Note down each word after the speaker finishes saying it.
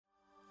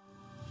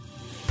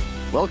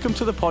Welcome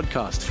to the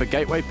podcast for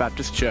Gateway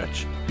Baptist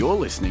Church. You're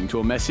listening to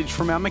a message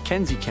from our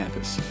Mackenzie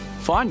campus.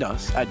 Find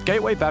us at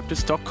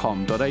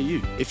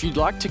gatewaybaptist.com.au if you'd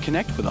like to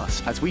connect with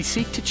us as we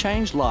seek to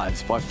change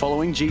lives by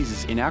following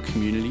Jesus in our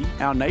community,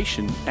 our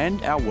nation,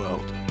 and our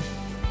world.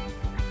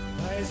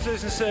 As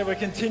Susan said, we're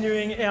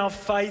continuing our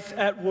Faith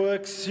at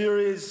Work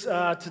series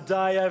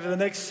today. Over the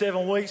next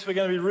 7 weeks, we're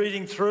going to be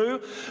reading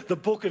through the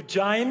book of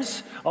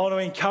James. I want to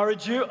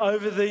encourage you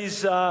over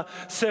these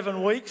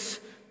 7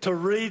 weeks to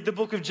read the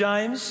book of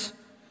James,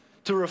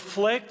 to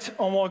reflect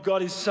on what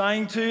God is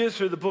saying to you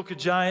through the book of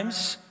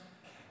James,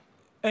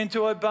 and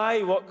to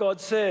obey what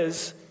God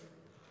says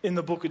in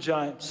the book of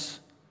James.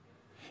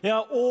 You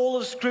know, all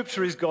of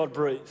Scripture is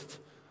God-breathed.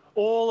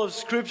 All of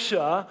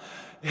Scripture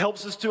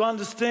helps us to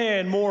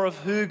understand more of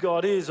who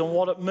God is and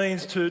what it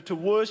means to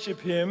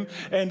worship Him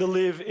and to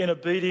live in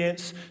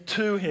obedience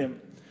to Him.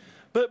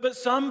 But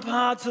some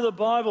parts of the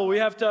Bible we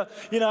have to,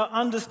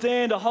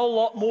 understand a whole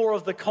lot more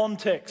of the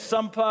context.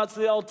 Some parts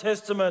of the Old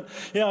Testament,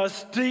 are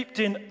steeped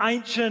in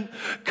ancient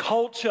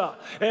culture.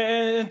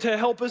 And to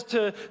help us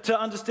to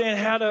understand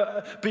how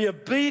to be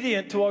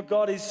obedient to what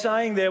God is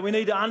saying there, we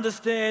need to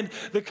understand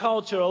the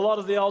culture. A lot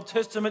of the Old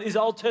Testament is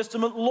Old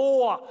Testament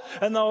law.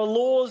 And there were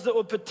laws that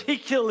were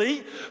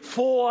particularly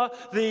for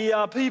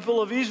the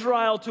people of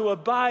Israel to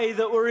obey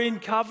that were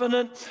in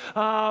covenant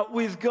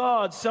with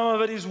God. Some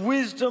of it is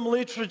wisdom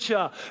literature.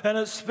 And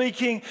it's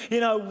speaking,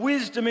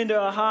 wisdom into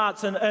our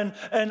hearts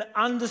and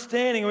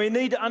understanding. We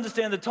need to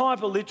understand the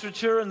type of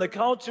literature and the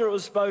culture it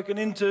was spoken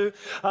into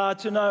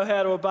to know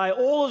how to obey.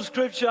 All of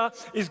Scripture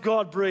is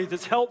God-breathed.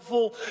 It's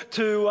helpful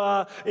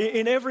to,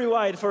 in every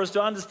way for us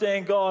to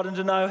understand God and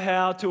to know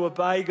how to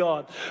obey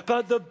God.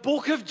 But the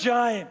book of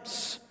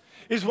James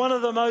is one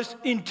of the most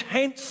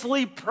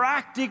intensely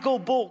practical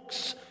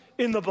books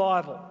in the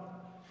Bible.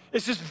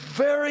 It's just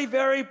very,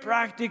 very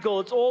practical.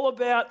 It's all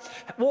about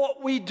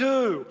what we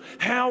do,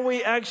 how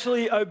we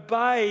actually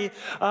obey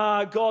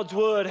God's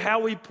word, how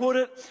we put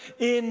it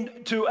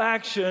into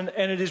action,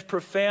 and it is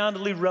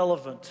profoundly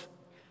relevant.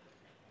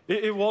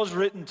 It was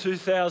written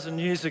 2,000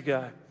 years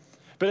ago.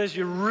 But as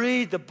you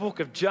read the book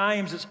of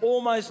James, it's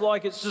almost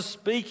like it's just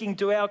speaking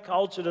to our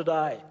culture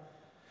today.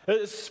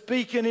 It's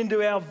speaking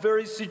into our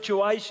very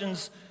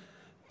situations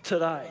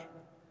today.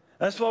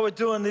 That's why we're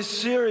doing this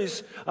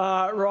series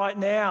right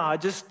now. I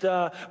just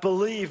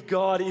believe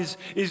God is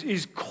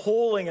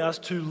calling us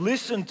to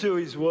listen to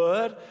His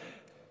word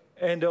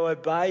and to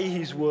obey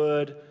His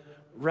word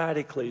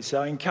radically.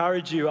 So I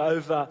encourage you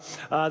over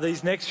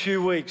these next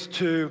few weeks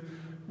to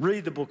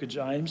read the book of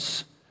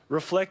James,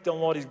 reflect on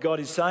what God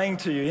is saying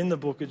to you in the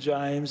book of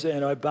James,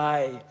 and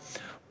obey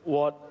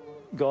what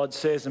God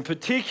says. And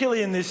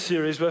particularly in this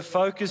series, we're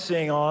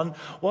focusing on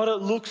what it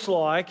looks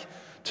like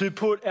to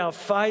put our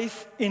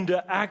faith into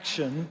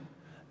action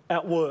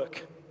at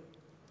work.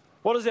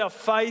 What does our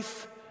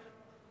faith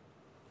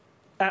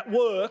at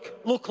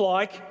work look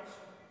like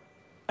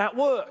at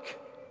work?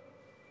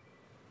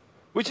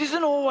 Which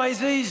isn't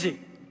always easy.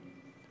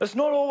 It's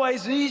not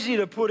always easy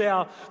to put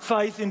our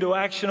faith into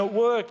action at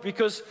work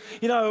because,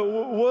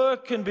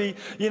 work can be,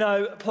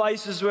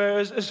 places where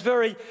it's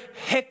very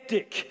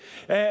hectic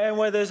and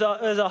where there's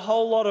a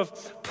whole lot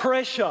of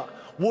pressure.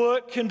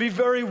 Work can be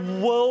very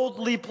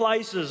worldly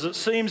places. It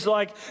seems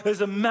like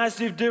there's a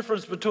massive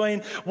difference between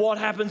what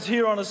happens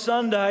here on a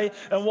Sunday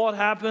and what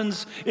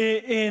happens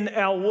in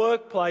our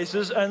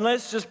workplaces. And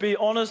let's just be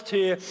honest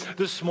here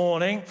this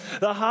morning.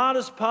 The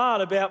hardest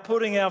part about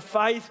putting our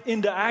faith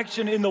into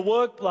action in the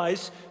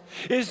workplace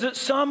is that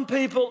some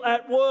people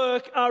at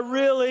work are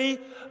really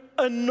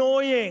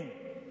annoying.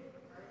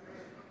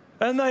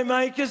 And they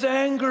make us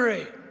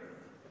angry.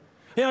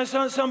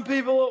 Some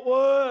people at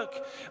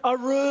work are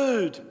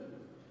rude.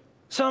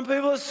 Some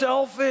people are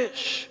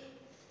selfish.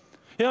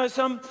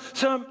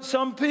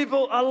 Some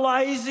people are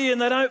lazy and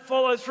they don't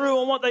follow through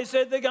on what they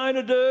said they're going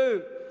to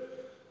do.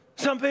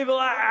 Some people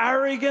are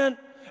arrogant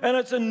and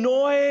it's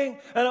annoying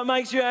and it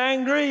makes you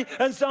angry.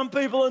 And some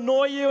people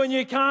annoy you and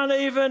you don't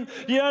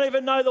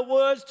even know the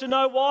words to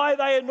know why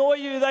they annoy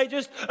you. They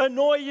just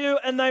annoy you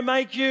and they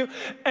make you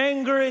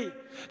angry.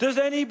 Does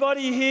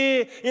anybody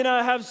here,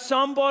 have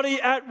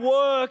somebody at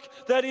work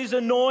that is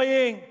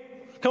annoying?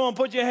 Come on,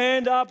 put your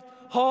hand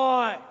up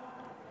high.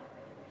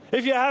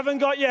 If you haven't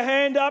got your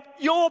hand up,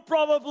 you're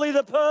probably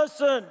the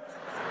person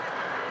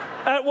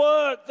at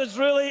work that's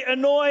really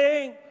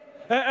annoying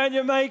and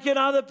you're making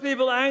other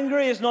people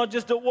angry. It's not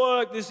just at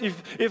work.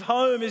 If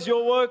home is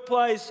your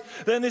workplace,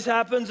 then this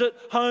happens at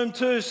home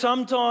too.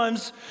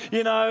 Sometimes,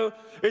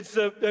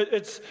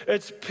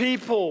 it's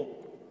people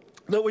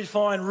that we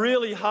find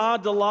really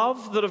hard to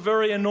love that are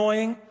very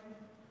annoying.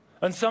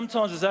 And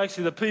sometimes it's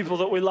actually the people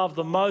that we love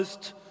the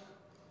most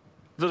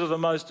that are the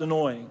most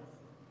annoying.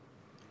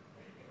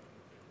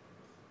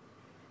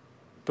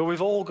 But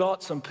we've all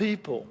got some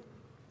people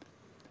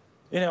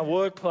in our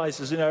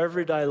workplaces, in our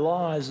everyday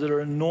lives that are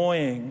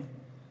annoying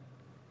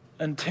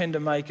and tend to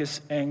make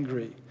us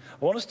angry.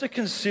 I want us to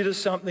consider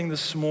something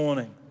this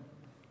morning.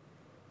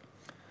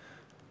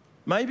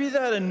 Maybe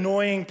that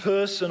annoying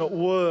person at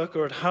work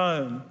or at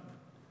home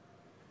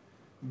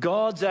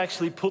God's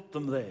actually put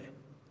them there.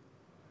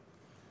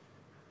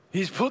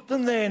 He's put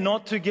them there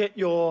not to get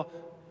your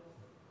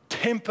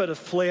temper to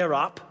flare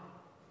up,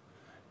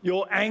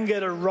 your anger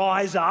to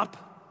rise up,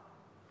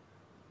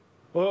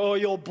 or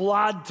your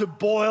blood to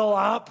boil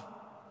up.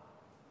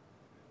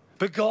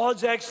 But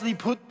God's actually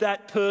put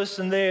that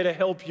person there to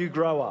help you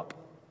grow up.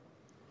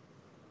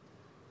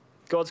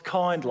 God's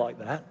kind like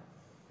that.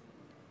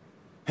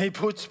 He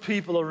puts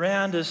people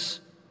around us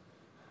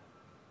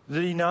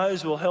that he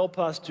knows will help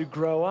us to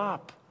grow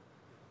up,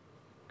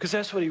 because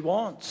that's what he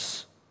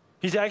wants.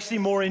 He's actually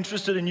more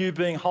interested in you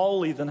being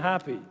holy than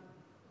happy.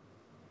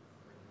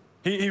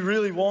 He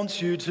really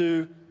wants you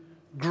to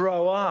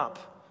grow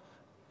up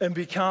and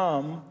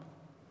become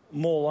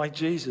more like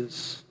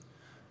Jesus.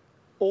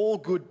 All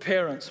good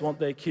parents want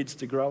their kids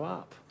to grow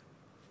up.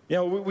 You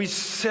know, we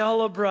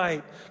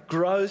celebrate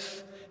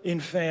growth in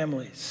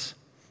families.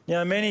 You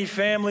know, many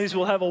families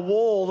will have a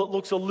wall that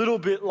looks a little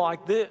bit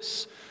like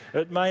this.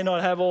 It may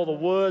not have all the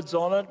words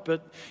on it,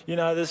 but, you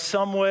know, there's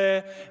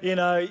somewhere, you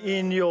know,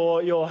 in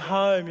your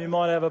home, you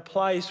might have a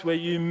place where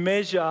you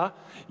measure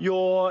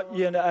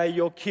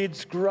your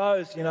kids'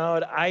 growth. You know,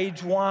 at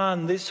age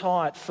 1, this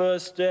height,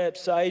 first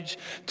steps. Age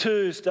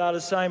 2,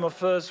 started saying my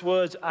first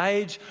words.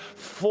 Age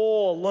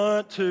 4,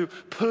 learnt to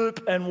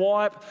poop and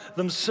wipe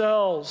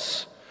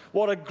themselves.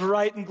 What a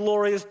great and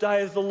glorious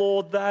day of the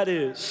Lord that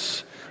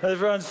is.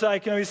 Everyone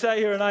say, can we say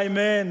here an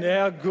amen?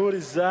 How good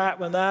is that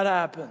when that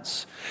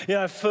happens? You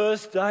know,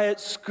 first day at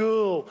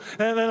school.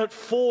 And then at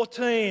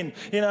 14,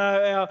 you know,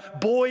 our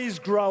boys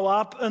grow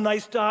up and they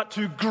start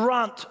to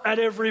grunt at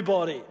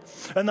everybody.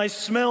 And they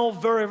smell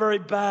very, very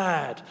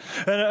bad.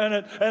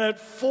 And at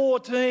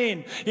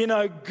 14, you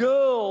know,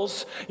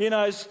 girls, you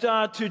know,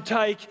 start to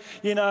take,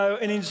 you know,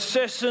 an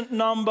incessant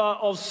number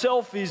of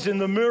selfies in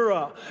the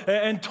mirror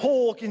and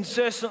talk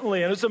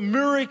incessantly. And it's a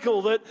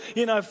miracle that,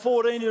 you know,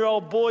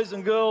 14-year-old boys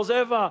and girls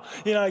ever,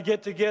 you know,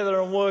 get together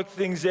and work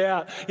things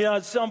out. You know,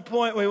 at some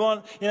point we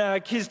want, you know, our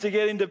kids to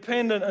get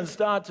independent and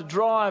start to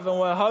drive, and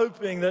we're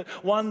hoping that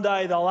one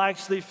day they'll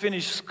actually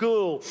finish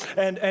school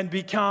and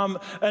become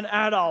an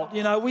adult.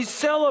 You know, we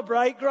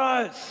celebrate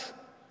growth.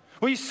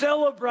 We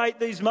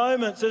celebrate these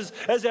moments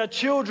as our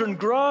children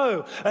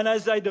grow and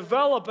as they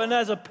develop. And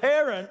as a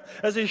parent,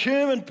 as a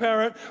human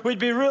parent, we'd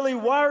be really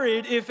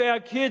worried if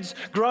our kids'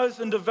 growth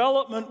and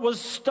development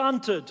was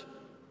stunted.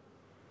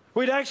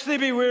 We'd actually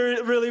be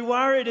really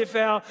worried if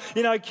our,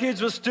 you know,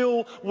 kids were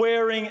still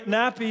wearing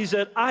nappies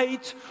at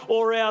 8,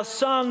 or our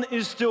son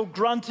is still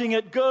grunting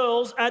at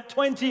girls at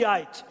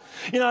 28.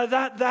 You know,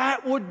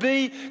 that would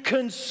be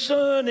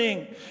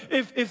concerning.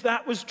 If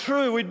that was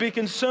true, we'd be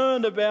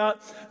concerned about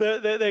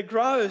their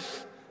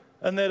growth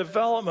and their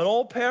development.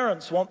 All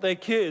parents want their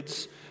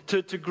kids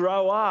to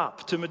grow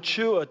up, to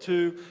mature,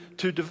 to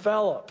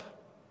develop.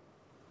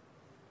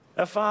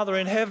 Our Father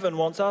in heaven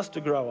wants us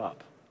to grow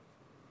up.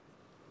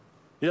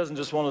 He doesn't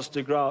just want us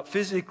to grow up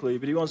physically,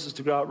 but he wants us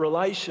to grow up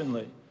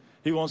relationally.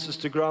 He wants us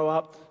to grow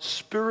up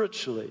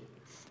spiritually.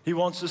 He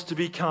wants us to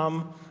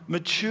become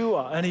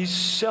mature, and he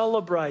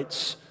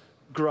celebrates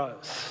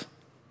growth.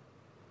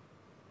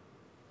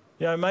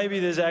 You know,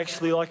 maybe there's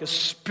actually like a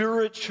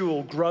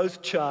spiritual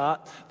growth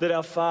chart that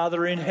our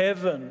Father in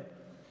heaven,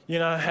 you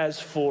know,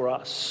 has for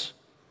us.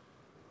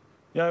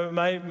 You know,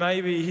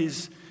 maybe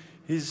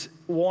he's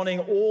wanting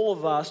all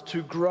of us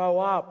to grow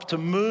up, to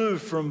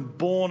move from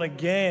born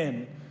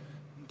again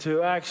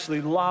to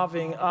actually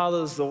loving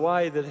others the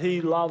way that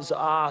he loves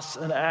us,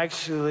 and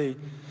actually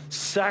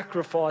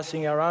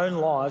sacrificing our own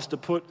lives to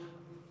put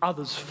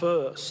others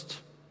first.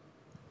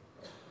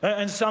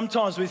 And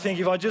sometimes we think,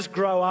 if I just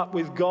grow up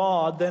with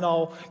God, then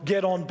I'll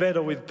get on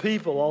better with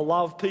people. I'll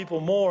love people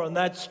more, and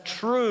that's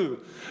true.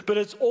 But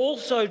it's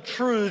also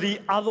true the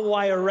other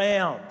way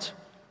around.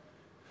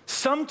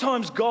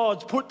 Sometimes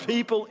God's put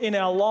people in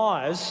our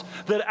lives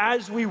that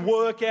as we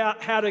work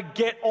out how to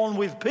get on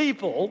with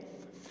people,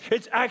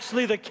 it's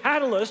actually the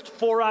catalyst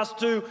for us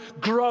to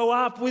grow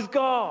up with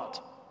God.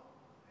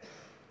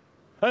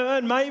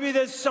 And maybe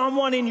there's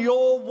someone in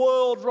your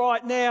world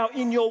right now,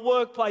 in your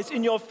workplace,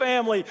 in your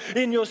family,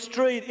 in your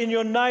street, in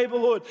your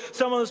neighborhood,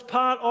 someone that's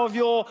part of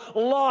your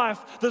life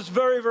that's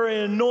very,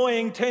 very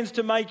annoying, tends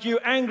to make you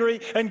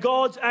angry, and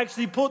God's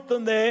actually put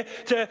them there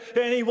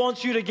and he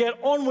wants you to get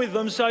on with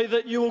them so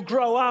that you will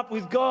grow up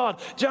with God.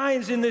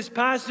 James, in this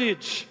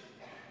passage,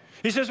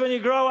 he says when you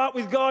grow up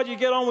with God, you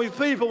get on with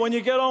people. When you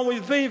get on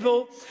with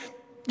people,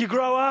 you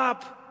grow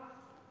up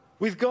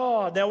with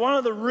God. Now, one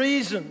of the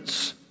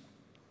reasons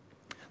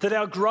that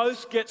our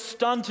growth gets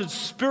stunted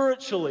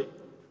spiritually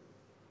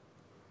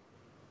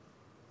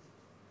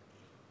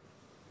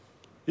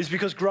is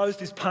because growth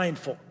is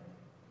painful.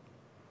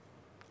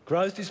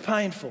 Growth is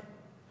painful.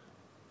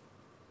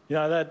 You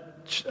know,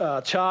 that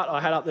chart I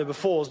had up there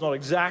before is not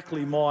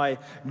exactly my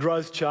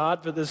growth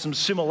chart, but there's some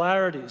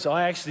similarities.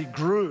 I actually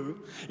grew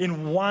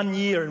in 1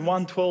 year, in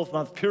one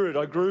 12-month period.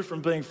 I grew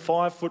from being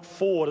 5'4"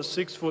 to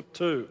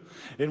 6'2"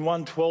 in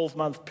one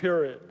 12-month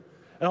period.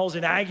 And I was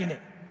in agony.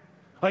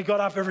 I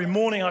got up every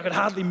morning, I could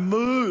hardly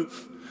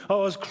move. I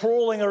was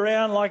crawling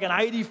around like an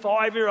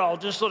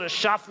 85-year-old, just sort of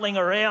shuffling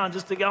around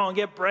just to go and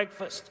get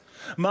breakfast.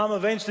 Mum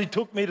eventually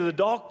took me to the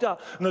doctor,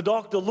 and the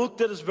doctor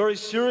looked at us very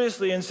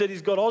seriously and said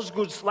he's got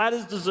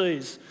Osgood-Schlatters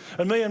disease.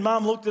 And me and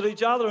Mum looked at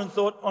each other and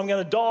thought, I'm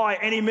going to die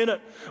any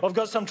minute. I've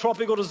got some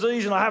tropical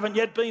disease and I haven't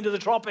yet been to the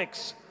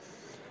tropics.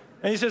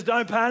 And he says,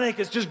 don't panic,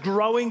 it's just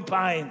growing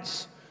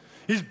pains.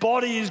 His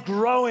body is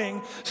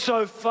growing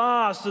so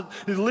fast that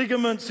the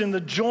ligaments in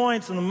the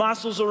joints and the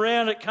muscles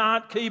around it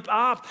can't keep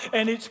up,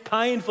 and it's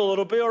painful.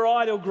 It'll be all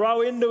right, he'll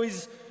grow into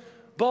his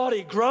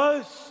body.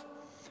 Growth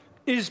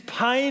is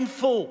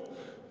painful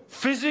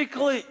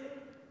physically.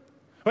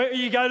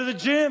 You go to the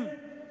gym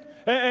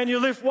and you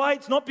lift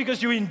weights, not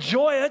because you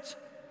enjoy it.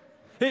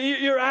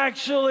 You're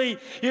actually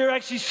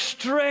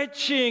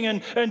stretching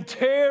and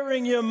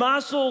tearing your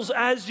muscles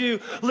as you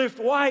lift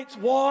weights.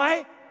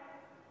 Why?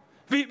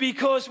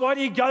 Because why do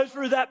you go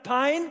through that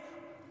pain?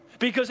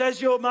 Because as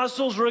your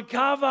muscles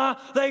recover,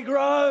 they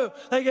grow,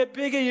 they get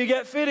bigger, you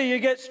get fitter, you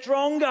get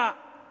stronger.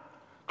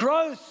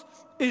 Growth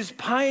is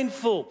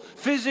painful.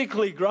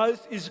 Physically,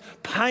 growth is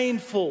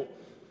painful.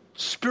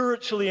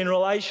 Spiritually and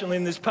relationally,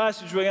 in this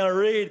passage we're going to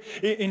read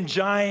in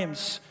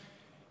James,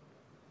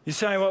 he's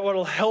saying what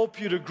will help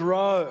you to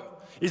grow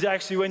is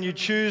actually when you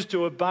choose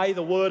to obey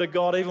the word of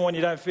God even when you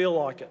don't feel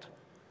like it.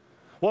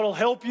 What will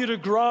help you to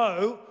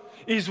grow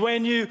is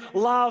when you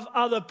love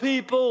other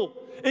people,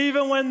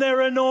 even when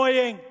they're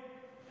annoying,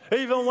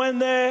 even when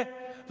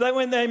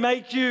they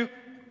make you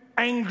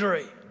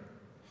angry.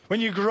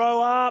 When you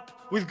grow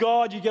up with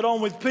God, you get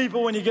on with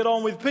people. When you get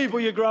on with people,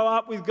 you grow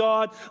up with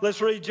God. Let's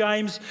read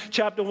James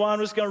chapter 1.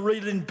 We're just going to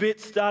read it in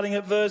bits, starting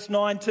at verse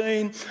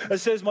 19. It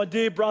says, my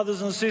dear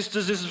brothers and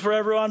sisters, this is for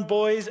everyone,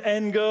 boys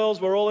and girls.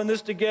 We're all in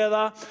this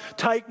together.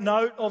 Take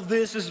note of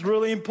this. This is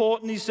really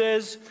important. He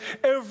says,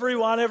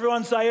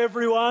 everyone say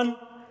everyone.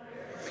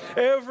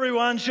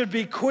 Everyone should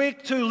be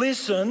quick to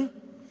listen,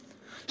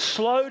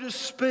 slow to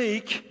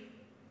speak,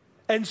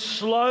 and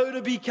slow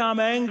to become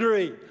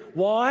angry.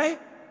 Why?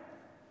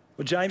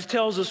 Well, James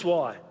tells us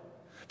why.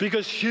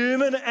 Because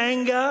human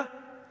anger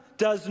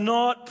does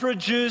not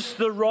produce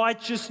the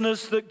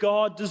righteousness that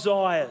God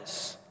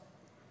desires.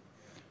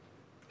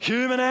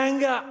 Human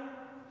anger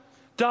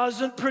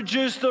doesn't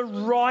produce the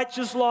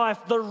righteous life,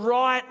 the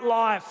right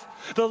life,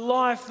 the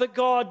life that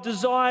God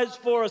desires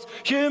for us.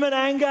 Human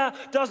anger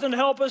doesn't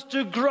help us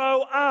to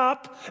grow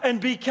up and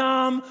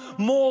become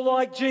more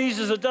like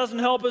Jesus. It doesn't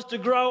help us to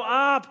grow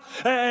up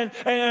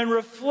and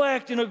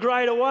reflect in a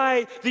greater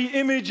way the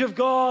image of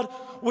God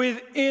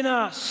within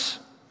us.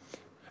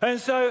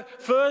 And so,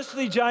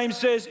 firstly, James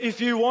says,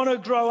 if you want to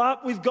grow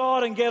up with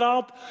God and get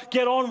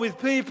on with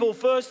people,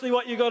 firstly,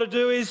 what you've got to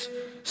do is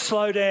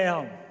slow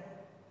down.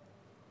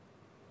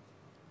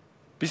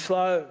 Be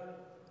slow.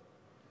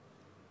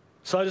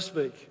 Slow to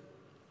speak.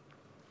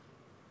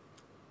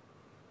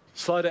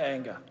 Slow to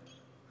anger.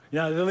 You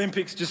know, the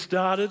Olympics just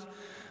started.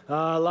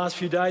 Last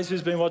few days,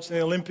 who's been watching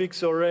the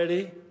Olympics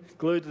already?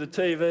 Glued to the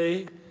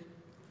TV.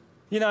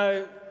 You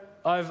know,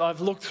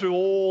 I've looked through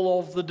all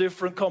of the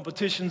different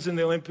competitions in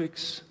the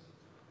Olympics.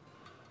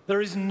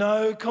 There is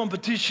no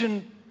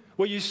competition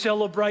where you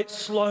celebrate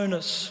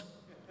slowness.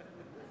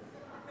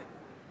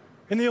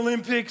 In the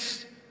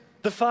Olympics,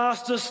 the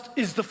fastest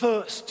is the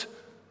first.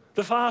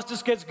 The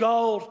fastest gets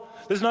gold.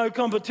 There's no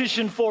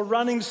competition for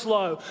running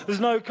slow. There's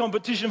no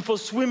competition for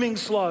swimming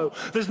slow.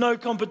 There's no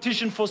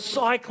competition for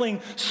cycling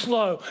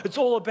slow. It's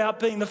all about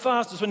being the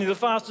fastest. When you're the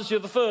fastest,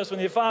 you're the first. When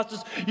you're the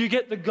fastest, you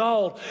get the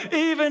gold.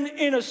 Even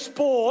in a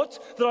sport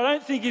that I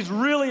don't think is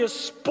really a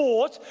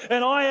sport,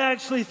 and I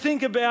actually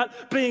think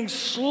about being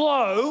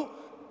slow,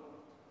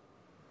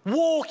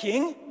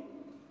 walking,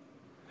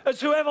 as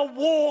whoever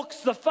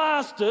walks the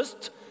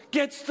fastest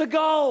gets the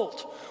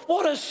gold.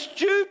 What a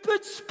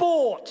stupid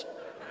sport.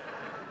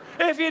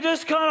 If you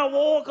just kind of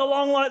walk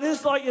along like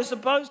this, like you're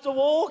supposed to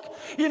walk,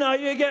 you know,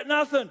 you get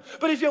nothing.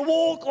 But if you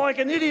walk like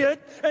an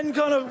idiot and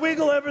kind of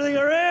wiggle everything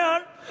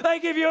around, they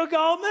give you a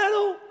gold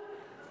medal.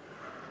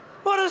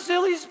 What a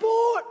silly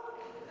sport.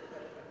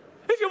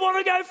 If you want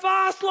to go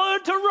fast,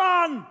 learn to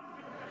run.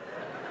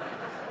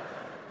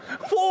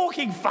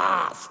 Walking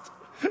fast.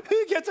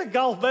 Who gets a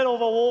gold medal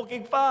for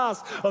walking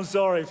fast? I'm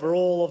sorry for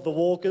all of the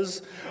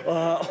walkers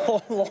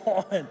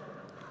online.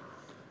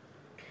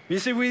 You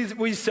see,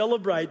 we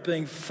celebrate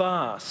being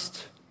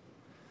fast,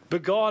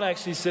 but God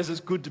actually says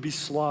it's good to be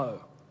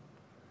slow.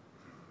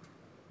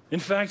 In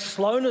fact,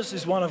 slowness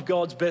is one of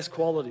God's best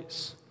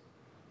qualities.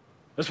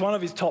 It's one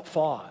of his top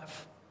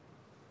 5.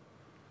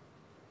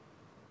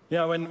 You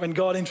know, when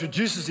God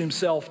introduces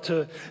himself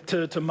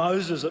to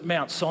Moses at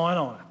Mount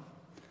Sinai,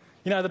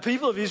 you know, the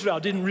people of Israel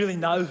didn't really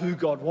know who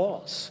God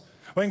was.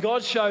 When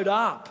God showed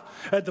up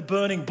at the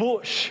burning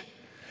bush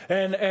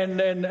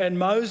and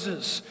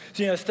Moses,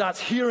 you know, starts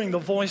hearing the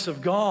voice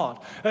of God,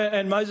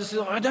 and Moses says,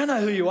 I don't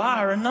know who you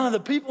are, and none of the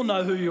people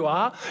know who you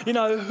are. You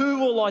know,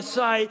 who will I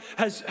say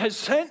has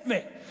sent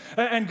me?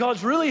 And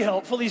God's really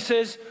helpful. He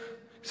says,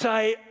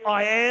 say,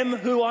 I am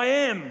who I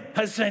am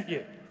has sent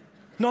you.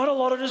 Not a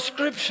lot of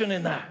description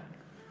in that.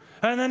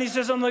 And then he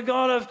says, I'm the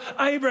God of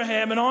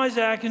Abraham and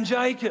Isaac and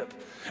Jacob.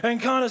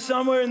 And kind of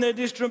somewhere in their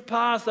distant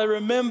past, they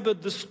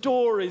remembered the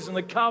stories and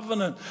the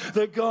covenant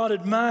that God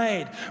had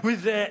made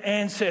with their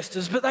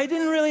ancestors. But they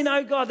didn't really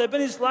know God. They've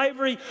been in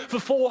slavery for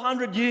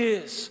 400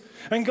 years.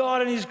 And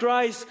God in his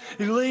grace,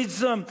 he leads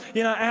them,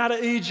 out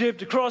of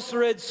Egypt, across the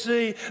Red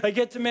Sea. They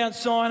get to Mount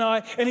Sinai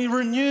and he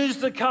renews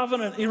the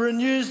covenant. He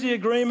renews the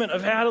agreement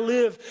of how to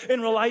live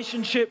in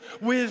relationship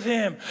with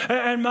him.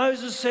 And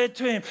Moses said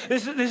to him,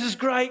 this is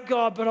great,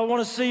 God, but I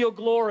want to see your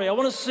glory. I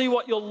want to see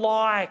what you're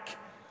like.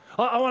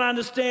 I want to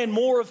understand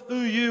more of who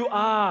you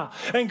are.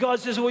 And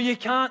God says, well, you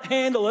can't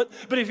handle it,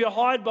 but if you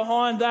hide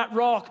behind that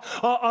rock,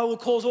 I will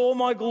cause all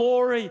my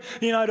glory,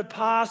 to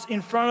pass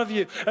in front of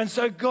you. And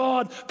so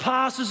God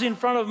passes in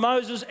front of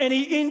Moses and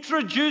he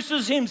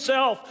introduces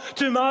himself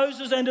to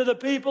Moses and to the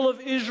people of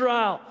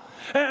Israel.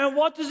 And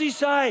what does he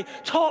say?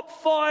 Top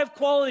 5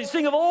 qualities.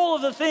 Think of all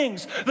of the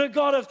things that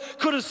God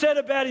could have said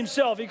about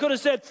himself. He could have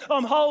said,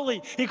 I'm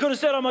holy. He could have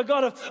said, I'm a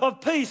God of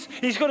peace.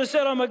 He could have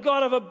said, I'm a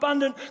God of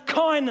abundant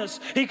kindness.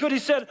 He could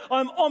have said,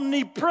 I'm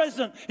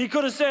omnipresent. He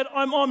could have said,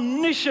 I'm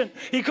omniscient.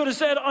 He could have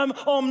said, I'm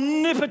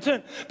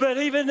omnipotent. But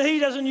even he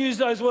doesn't use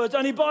those words.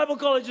 Only Bible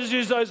colleges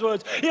use those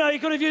words. He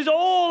could have used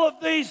all of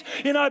these,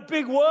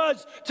 big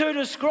words to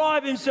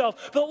describe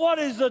himself. But what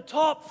is the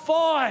top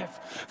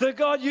 5 that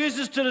God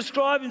uses to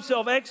describe himself?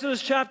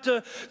 Exodus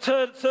chapter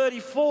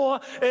 34,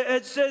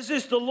 it says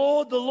this, the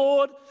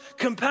Lord,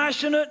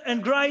 compassionate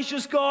and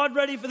gracious God,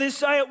 ready for this,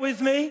 say it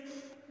with me,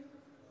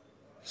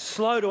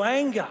 slow to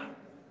anger,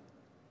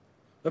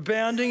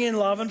 abounding in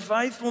love and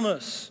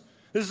faithfulness.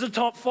 This is the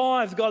top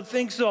 5 God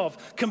thinks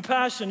of.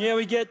 Compassion, yeah,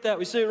 we get that.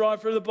 We see it right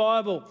through the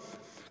Bible.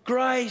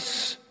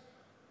 Grace,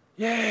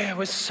 yeah,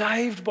 we're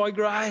saved by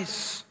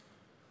grace.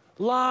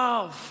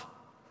 Love,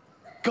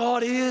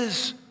 God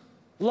is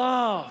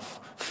love.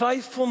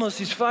 Faithfulness,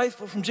 he's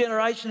faithful from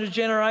generation to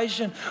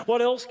generation.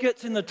 What else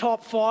gets in the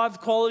top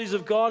 5 qualities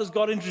of God as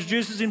God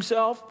introduces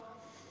himself?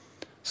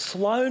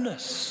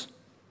 Slowness.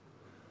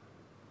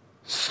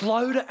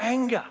 Slow to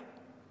anger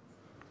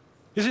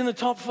is in the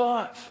top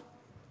 5.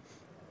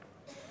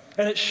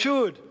 And it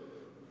should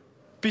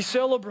be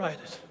celebrated.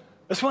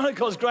 It's one of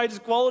God's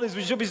greatest qualities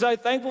we should be so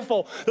thankful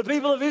for. The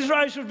people of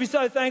Israel should be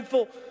so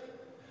thankful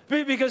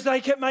because they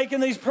kept making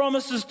these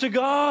promises to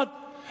God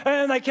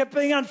and they kept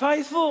being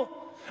unfaithful.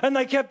 And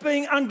they kept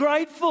being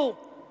ungrateful.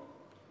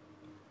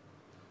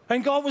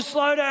 And God was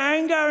slow to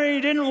anger and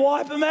he didn't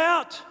wipe them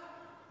out.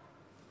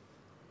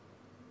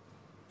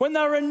 When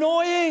they were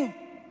annoying,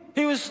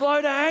 he was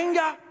slow to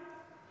anger.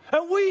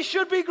 And we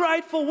should be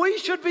grateful. We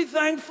should be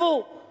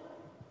thankful.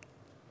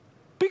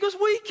 Because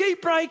we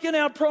keep breaking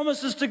our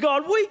promises to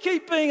God. We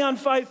keep being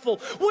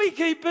unfaithful. We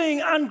keep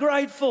being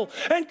ungrateful.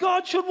 And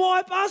God should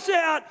wipe us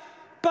out.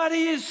 But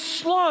he is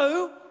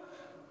slow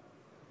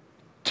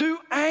to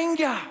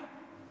anger.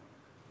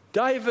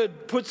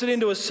 David puts it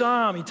into a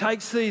psalm. He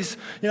takes these,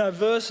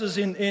 verses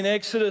in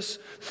Exodus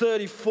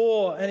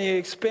 34 and he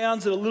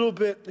expands it a little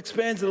bit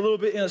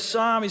in a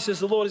psalm. He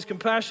says, the Lord is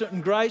compassionate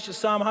and gracious,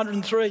 Psalm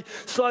 103,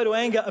 slow to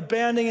anger,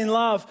 abounding in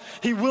love.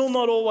 He will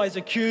not always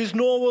accuse,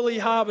 nor will he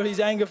harbour his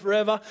anger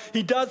forever.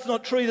 He does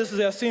not treat us as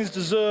our sins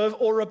deserve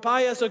or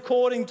repay us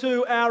according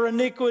to our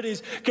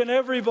iniquities. Can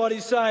everybody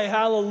say,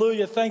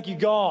 hallelujah, thank you,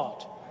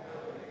 God?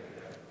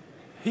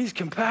 He's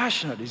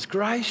compassionate, he's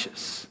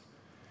gracious.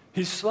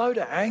 He's slow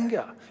to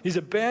anger. He's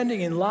abounding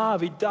in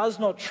love. He does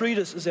not treat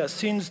us as our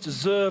sins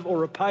deserve or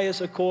repay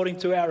us according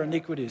to our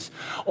iniquities.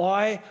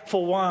 I,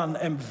 for one,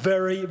 am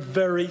very,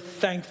 very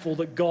thankful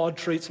that God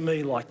treats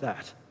me like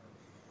that.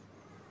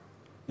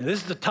 Now,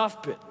 this is the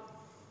tough bit.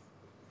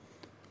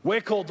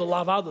 We're called to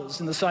love others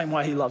in the same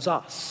way he loves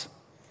us.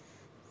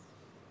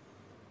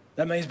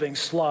 That means being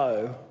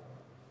slow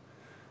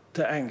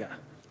to anger.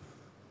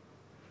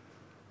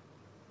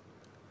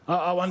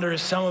 I wonder if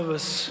some of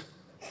us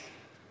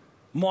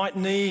might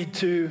need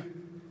to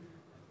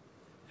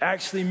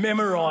actually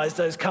memorize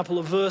those couple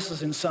of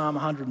verses in Psalm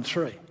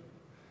 103.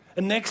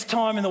 And next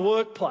time in the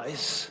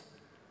workplace,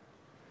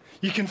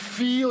 you can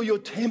feel your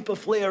temper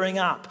flaring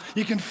up.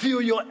 You can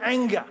feel your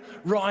anger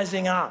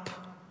rising up.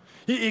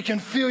 You can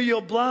feel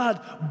your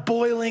blood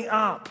boiling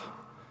up.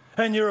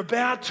 And you're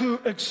about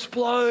to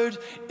explode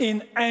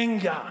in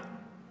anger.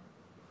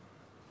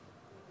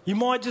 You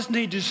might just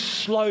need to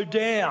slow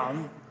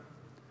down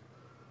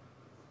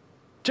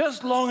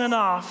just long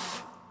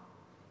enough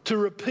to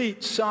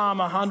repeat Psalm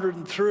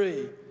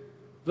 103,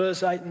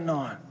 verse 8 and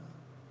 9.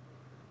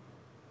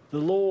 The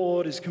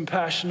Lord is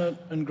compassionate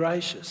and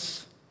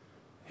gracious.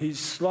 He's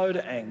slow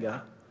to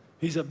anger.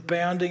 He's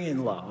abounding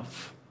in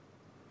love.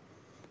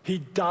 He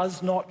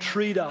does not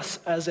treat us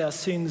as our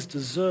sins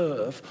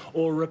deserve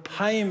or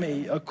repay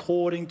me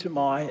according to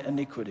my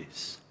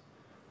iniquities.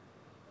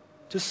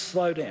 Just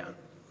slow down.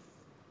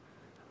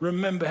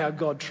 Remember how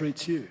God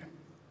treats you.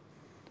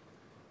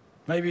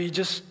 Maybe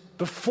just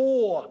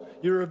before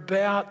you're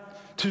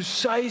about to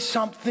say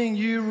something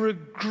you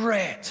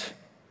regret,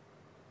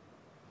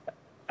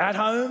 at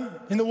home,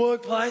 in the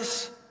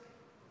workplace,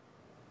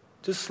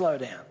 just slow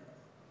down.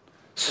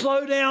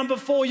 Slow down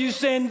before you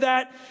send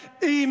that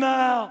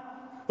email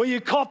where you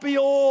copy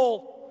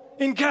all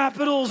in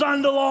capitals,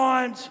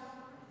 underlined.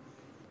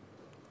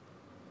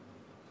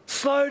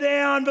 Slow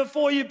down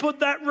before you put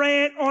that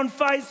rant on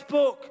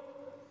Facebook.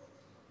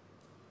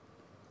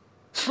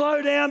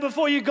 Slow down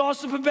before you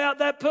gossip about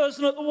that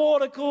person at the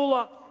water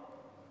cooler.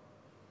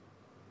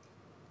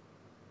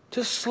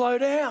 Just slow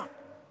down.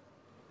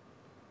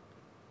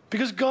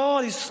 Because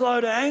God is slow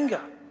to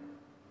anger.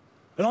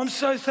 And I'm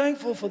so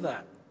thankful for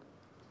that.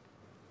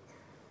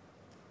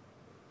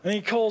 And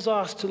He calls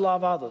us to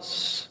love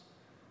others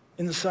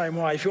in the same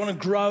way. If you want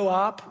to grow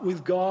up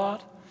with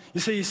God, you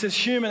see, He says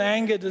human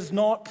anger does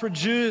not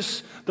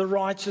produce the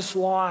righteous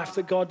life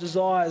that God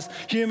desires.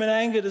 Human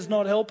anger does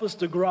not help us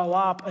to grow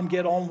up and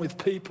get on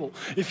with people.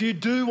 If you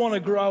do want to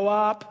grow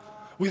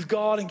up with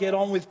God and get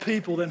on with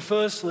people, then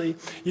firstly,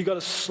 you've got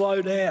to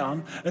slow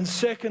down. And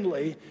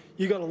secondly,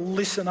 you've got to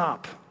listen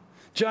up.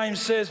 James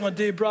says, my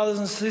dear brothers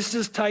and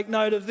sisters, take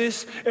note of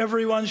this.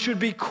 Everyone should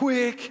be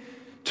quick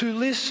to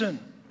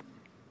listen.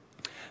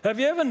 Have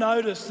you ever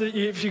noticed that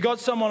if you've got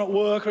someone at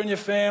work or in your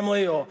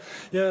family or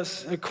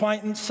yes,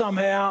 acquaintance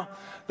somehow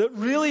that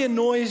really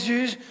annoys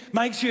you,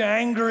 makes you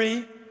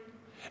angry,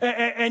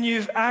 and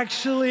you've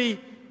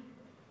actually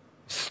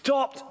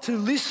stopped to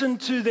listen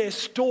to their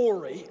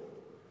story,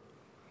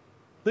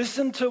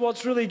 listen to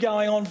what's really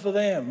going on for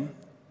them,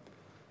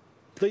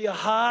 that your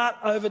heart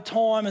over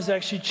time has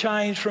actually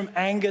changed from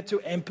anger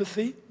to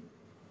empathy?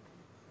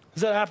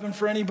 Has that happened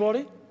for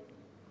anybody?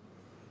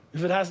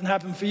 If it hasn't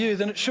happened for you,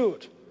 then it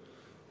should.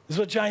 This is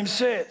what James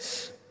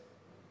says,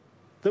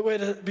 that we're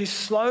to be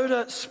slow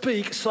to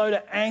speak, slow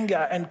to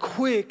anger, and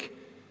quick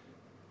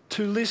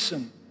to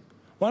listen.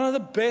 One of the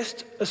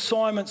best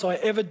assignments I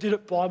ever did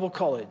at Bible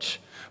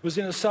college was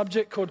in a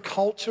subject called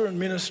culture and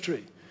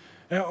ministry.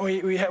 And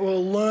we were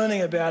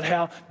learning about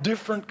how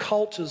different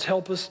cultures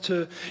help us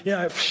to,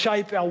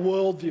 shape our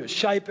worldview,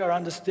 shape our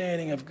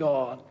understanding of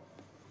God.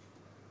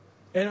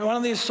 And one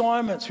of the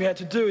assignments we had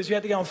to do is we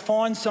had to go and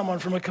find someone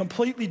from a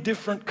completely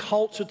different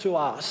culture to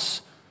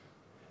us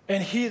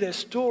and hear their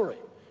story,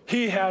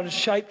 hear how it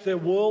shaped their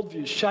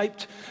worldview,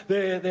 shaped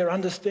their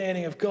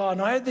understanding of God.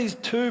 And I had these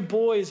two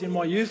boys in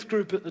my youth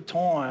group at the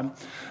time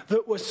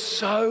that were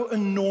so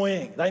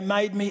annoying. They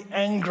made me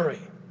angry.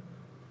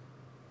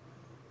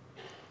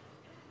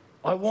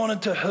 I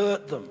wanted to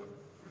hurt them.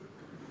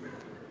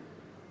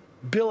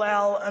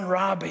 Bilal and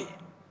Rabi.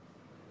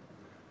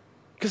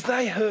 Because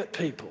they hurt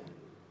people.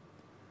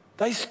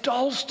 They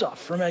stole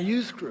stuff from our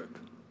youth group.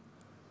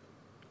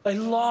 They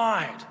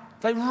lied.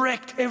 They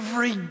wrecked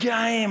every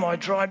game I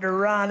tried to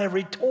run,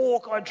 every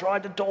talk I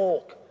tried to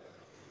talk.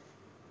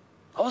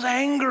 I was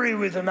angry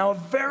with them. They were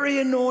very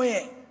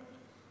annoying.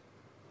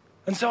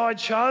 And so I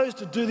chose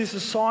to do this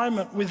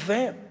assignment with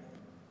them.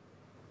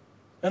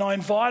 And I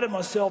invited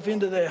myself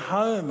into their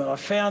home, and I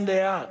found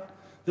out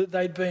that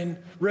they'd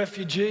been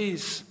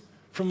refugees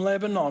from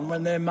Lebanon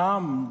when their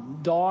mum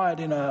died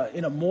in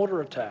a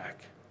mortar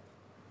attack.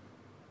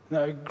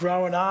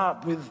 Growing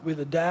up with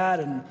a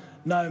dad and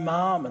no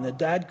mum, and their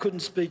dad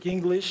couldn't speak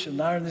English, and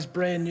they were in this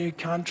brand new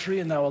country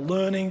and they were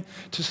learning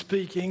to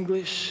speak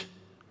English.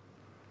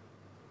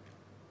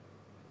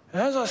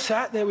 And as I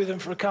sat there with them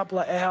for a couple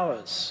of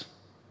hours,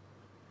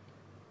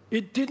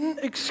 it didn't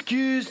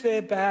excuse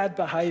their bad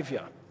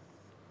behaviour,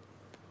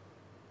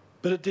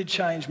 but it did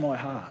change my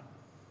heart.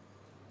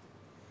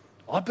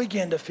 I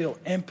began to feel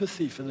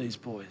empathy for these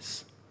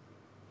boys.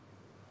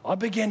 I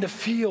began to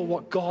feel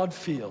what God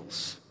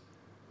feels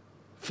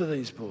for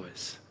these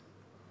boys.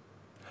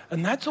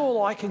 And that's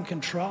all I can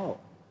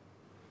control.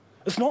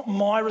 It's not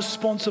my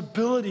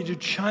responsibility to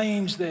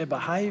change their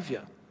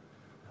behaviour.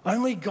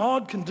 Only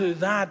God can do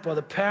that by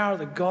the power of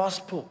the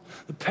gospel,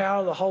 the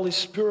power of the Holy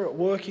Spirit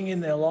working in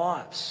their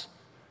lives.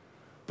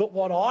 But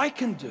what I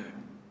can do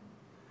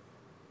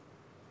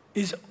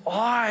is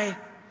I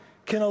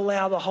can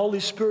allow the Holy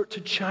Spirit to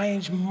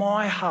change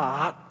my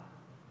heart,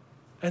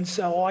 and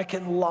so I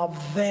can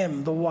love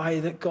them the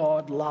way that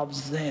God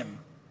loves them.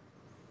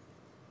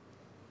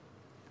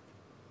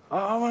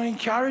 I want to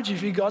encourage you,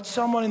 if you've got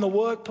someone in the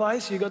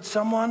workplace, you've got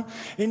someone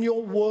in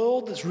your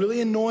world that's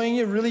really annoying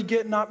you, really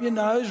getting up your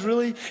nose,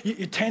 really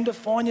you tend to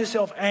find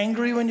yourself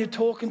angry when you're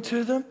talking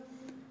to them,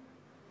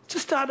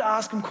 just start to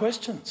ask them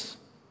questions.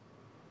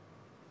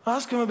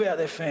 Ask them about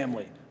their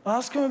family.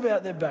 Ask them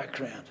about their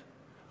background.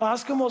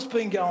 Ask them what's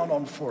been going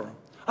on for them.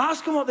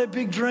 Ask them what their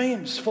big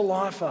dreams for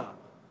life are.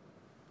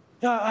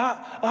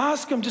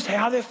 Ask them just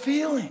how they're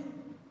feeling.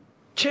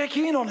 Check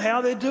in on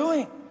how they're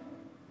doing.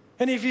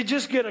 And if you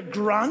just get a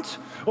grunt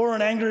or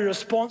an angry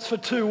response for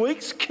 2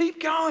 weeks,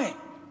 keep going.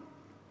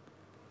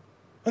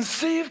 And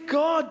see if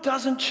God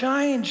doesn't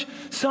change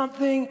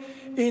something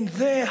in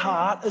their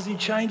heart as He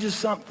changes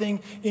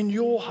something in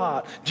your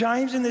heart.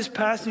 James in this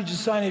passage is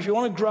saying if you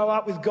want to grow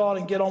up with God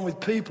and get on with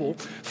people,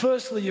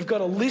 firstly, you've got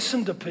to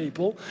listen to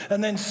people.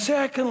 And then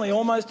secondly,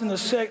 almost in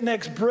the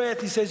next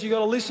breath, he says you've got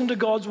to listen to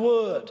God's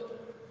word.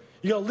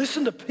 You've got to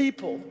listen to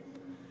people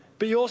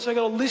But you also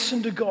got to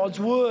listen to God's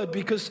word,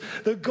 because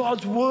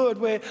God's word,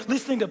 where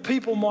listening to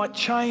people might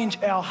change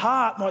our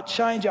heart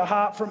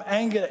from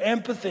anger to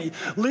empathy.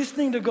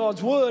 Listening to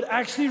God's word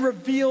actually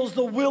reveals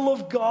the will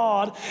of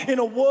God in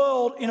a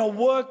world, in a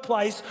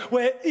workplace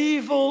where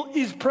evil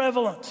is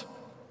prevalent.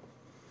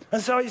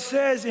 And so he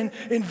says in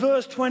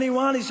verse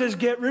 21, he says,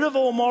 get rid of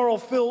all moral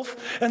filth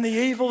and the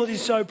evil that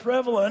is so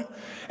prevalent,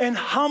 and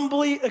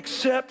humbly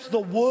accept the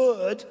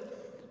word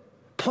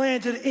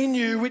planted in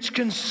you, which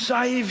can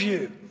save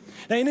you.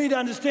 Now you need to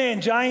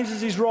understand, James,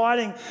 as he's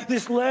writing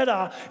this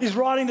letter, is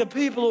writing to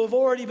people who have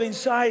already been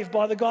saved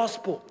by the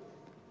gospel.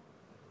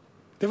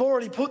 They've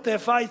already put their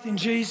faith in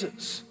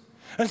Jesus.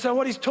 And so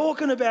what he's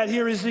talking about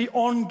here is the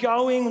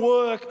ongoing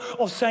work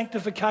of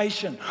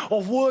sanctification,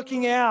 of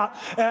working out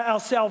our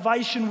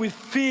salvation with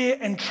fear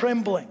and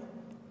trembling.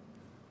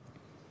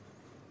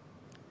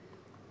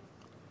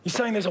 He's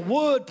saying there's a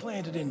word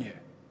planted in you.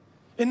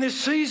 In this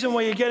season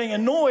where you're getting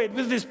annoyed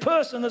with this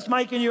person that's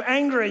making you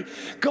angry,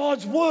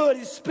 God's word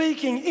is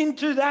speaking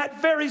into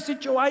that very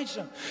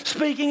situation,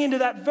 speaking into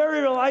that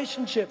very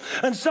relationship.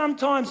 And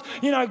sometimes,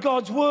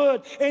 God's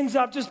word ends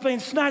up just being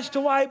snatched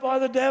away by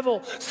the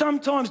devil.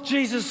 Sometimes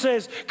Jesus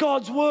says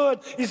God's word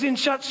is in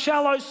such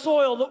shallow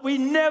soil that we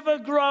never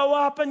grow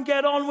up and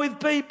get on with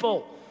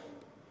people.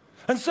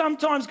 And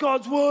sometimes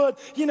God's word,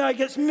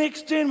 gets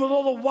mixed in with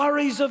all the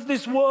worries of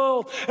this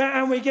world,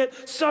 and we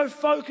get so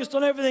focused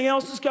on everything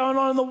else that's going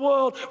on in the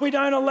world, we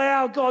don't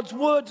allow God's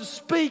word to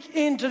speak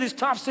into this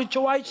tough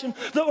situation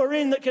that we're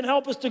in that can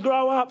help us to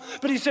grow up.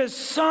 But he says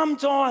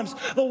sometimes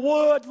the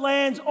word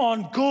lands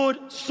on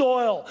good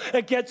soil.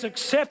 It gets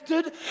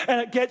accepted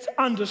and it gets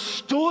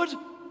understood,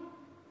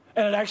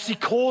 and it actually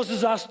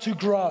causes us to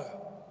grow.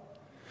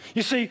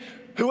 You see,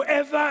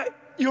 whoever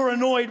you're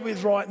annoyed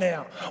with right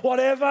now,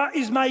 whatever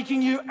is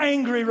making you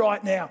angry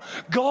right now,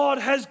 God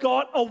has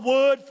got a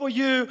word for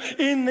you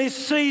in this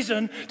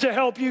season to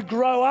help you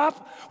grow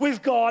up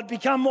with God,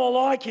 become more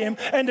like him,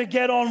 and to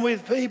get on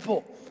with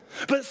people.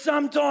 But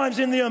sometimes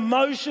in the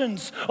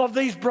emotions of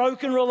these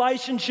broken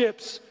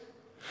relationships,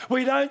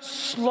 we don't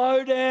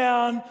slow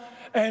down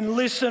and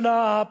listen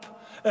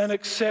up and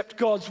accept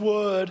God's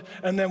word,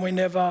 and then we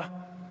never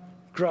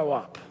grow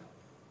up.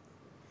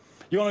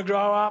 You want to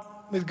grow up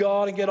with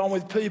God and get on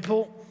with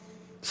people?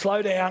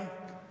 Slow down,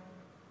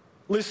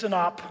 listen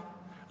up,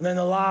 and then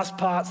the last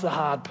part's the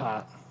hard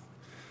part.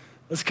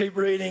 Let's keep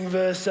reading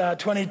verse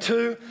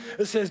 22.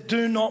 It says,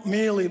 do not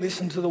merely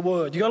listen to the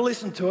word. You've got to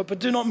listen to it, but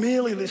do not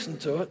merely listen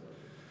to it,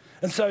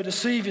 and so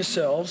deceive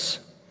yourselves.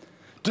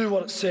 Do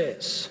what it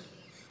says.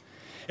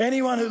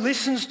 Anyone who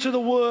listens to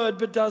the word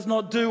but does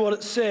not do what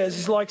it says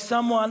is like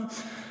someone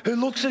who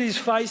looks at his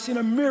face in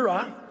a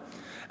mirror,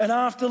 and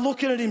after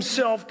looking at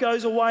himself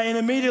goes away and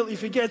immediately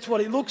forgets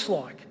what he looks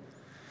like.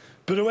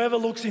 But whoever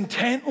looks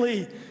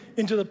intently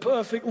into the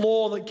perfect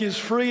law that gives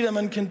freedom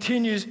and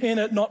continues in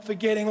it, not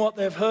forgetting what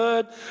they've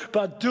heard,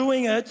 but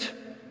doing it,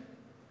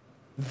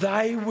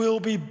 they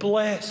will be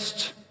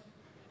blessed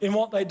in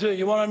what they do.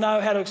 You want to know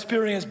how to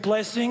experience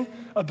blessing?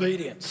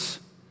 Obedience.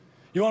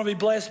 You want to be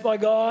blessed by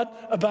God?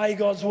 Obey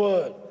God's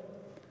word.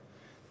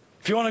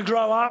 If you want to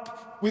grow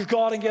up with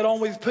God and get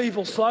on with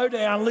people, slow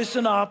down,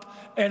 listen up,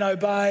 and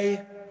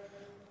obey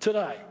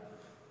today.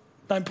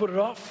 Don't put it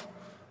off.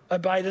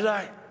 Obey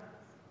today.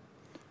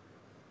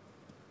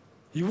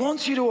 He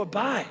wants you to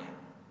obey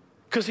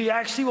because he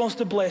actually wants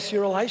to bless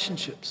your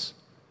relationships.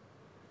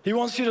 He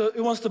wants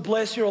to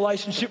bless your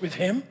relationship with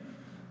him. He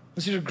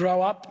wants you to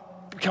grow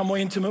up, become more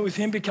intimate with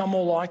him, become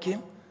more like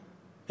him.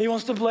 He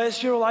wants to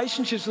bless your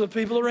relationships with the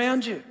people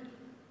around you.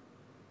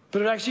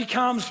 But it actually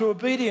comes through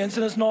obedience,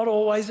 and it's not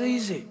always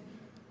easy.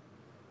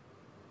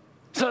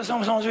 So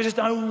sometimes we just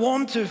don't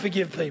want to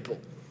forgive people.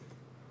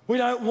 We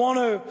don't want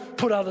to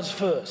put others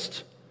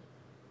first.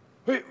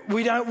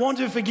 We don't want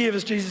to forgive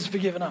as Jesus has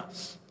forgiven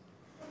us.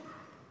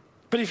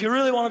 But if you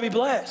really want to be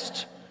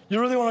blessed,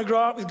 you really want to grow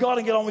up with God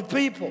and get on with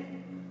people,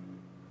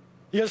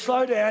 you got to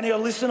slow down, you got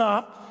to listen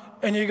up,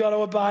 and you got to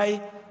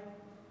obey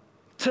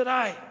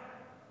today.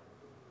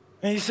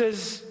 And he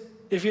says,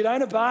 if you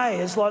don't obey,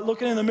 it's like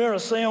looking in the mirror,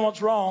 seeing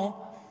what's wrong,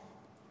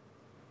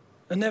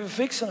 and never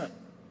fixing it.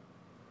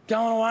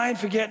 Going away and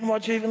forgetting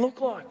what you even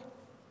look like.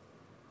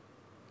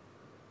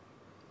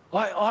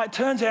 It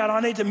turns out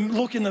I need to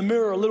look in the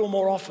mirror a little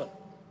more often.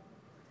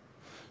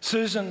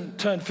 Susan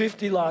turned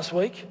 50 last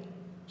week.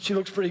 She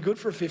looks pretty good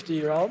for a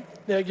 50-year-old.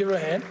 Yeah, give her a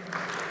hand.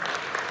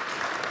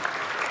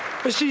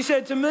 But she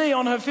said to me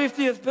on her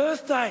 50th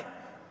birthday,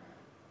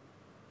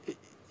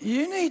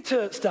 you need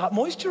to start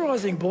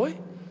moisturising, boy.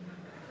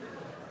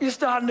 You're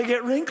starting to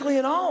get wrinkly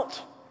and old.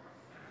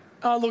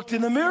 I looked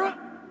in the mirror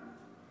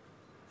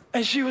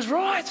and she was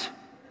right.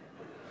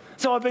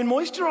 So I've been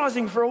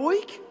moisturising for a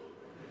week.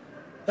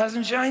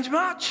 Hasn't changed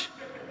much.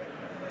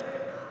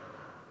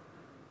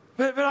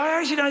 But I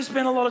actually don't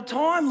spend a lot of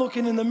time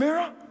looking in the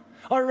mirror.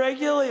 I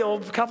regularly, or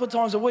a couple of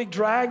times a week,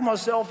 drag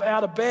myself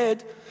out of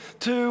bed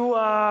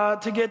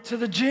to get to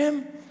the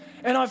gym.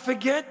 And I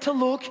forget to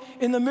look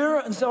in the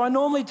mirror. And so I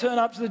normally turn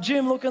up to the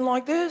gym looking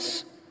like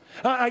this.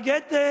 I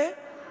get there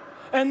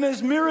and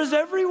there's mirrors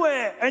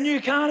everywhere and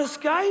you can't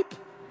escape.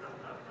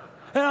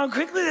 And I'm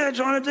quickly there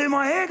trying to do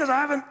my hair because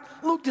I haven't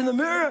looked in the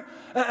mirror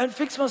and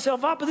fixed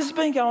myself up. But this has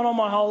been going on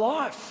my whole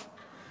life.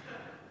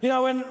 You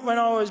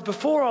know,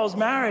 before I was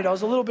married, I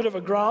was a little bit of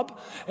a grub.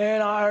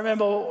 And I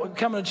remember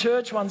coming to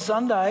church one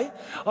Sunday.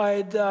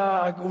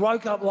 I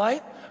woke up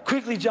late,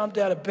 quickly jumped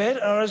out of bed,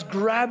 and I just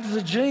grabbed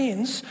the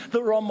jeans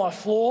that were on my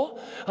floor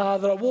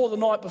that I wore the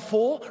night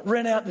before,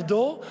 ran out the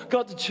door,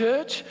 got to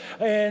church,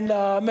 and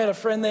met a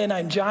friend there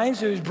named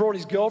James who's brought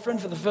his girlfriend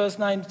for the first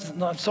name,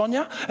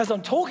 Sonia. As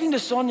I'm talking to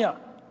Sonia,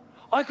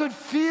 I could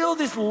feel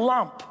this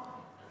lump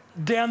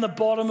down the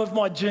bottom of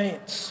my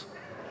jeans.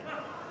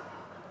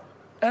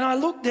 And I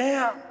looked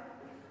down,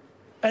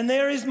 and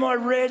there is my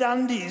red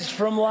undies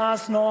from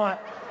last night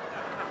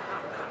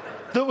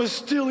that was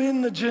still in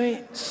the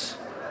jeans.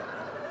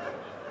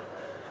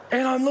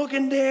 And I'm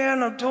looking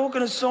down, I'm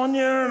talking to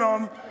Sonia, and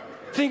I'm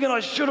thinking I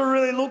should have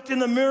really looked in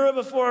the mirror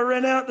before I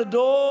ran out the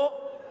door.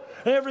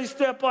 And every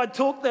step I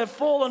took, they're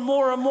falling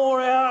more and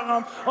more out,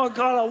 and I'm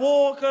kind of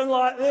walking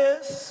like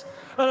this.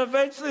 And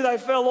eventually they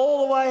fell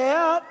all the way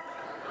out.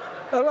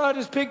 And I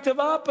just picked them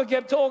up and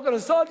kept talking to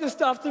Sonia,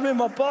 stuffed them in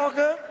my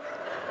pocket.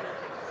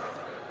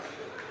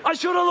 I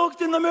should have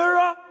looked in the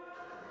mirror.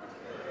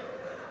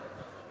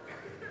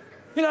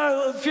 You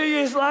know, a few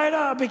years later,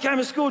 I became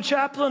a school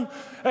chaplain,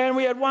 and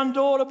we had one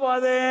daughter by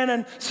then,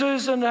 and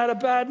Susan had a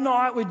bad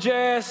night with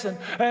Jess,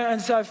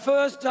 and so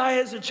first day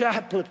as a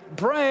chaplain,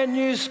 brand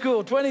new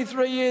school,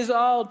 23 years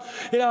old.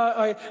 You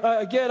know,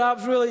 I get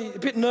up really a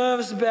bit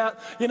nervous about,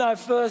 you know,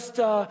 first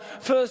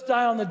day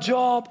on the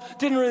job.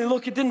 Didn't really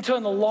look, it didn't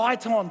turn the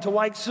light on to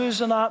wake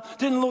Susan up.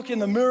 Didn't look in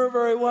the mirror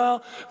very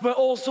well. But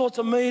all sorts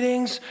of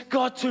meetings.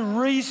 Got to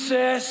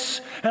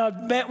recess, and I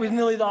met with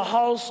nearly the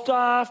whole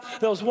staff.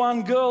 There was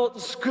one girl at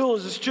the school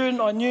as a student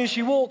I knew.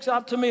 She walks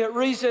up to me at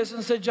recess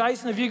and said,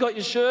 "Jason, have you got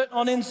your shirt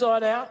on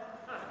inside out?"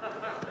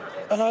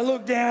 And I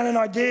looked down and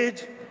I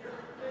did.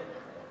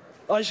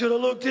 I should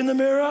have looked in the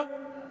mirror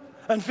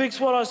and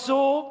fixed what I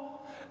saw.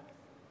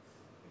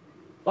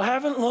 I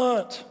haven't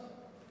learnt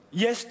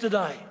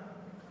yesterday.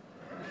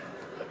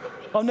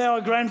 I'm now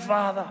a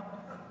grandfather.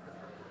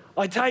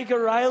 I take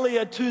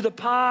Aurelia to the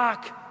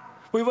park.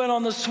 We went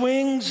on the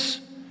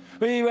swings.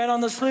 We went on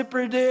the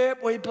slippery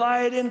dip. We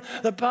played in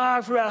the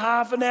park for about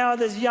half an hour.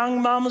 There's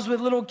young mums with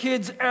little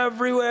kids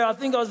everywhere. I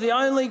think I was the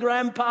only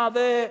grandpa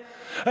there.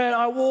 And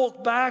I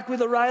walked back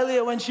with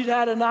Aurelia when she'd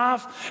had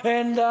enough.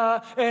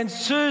 And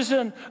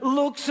Susan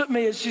looks at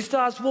me as she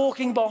starts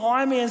walking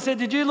behind me and said,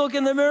 "Did you look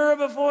in the mirror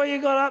before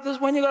you got up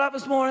when you got up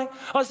this morning?"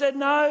 I said,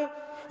 "No."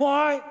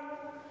 "Why?"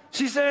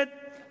 She said,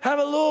 "Have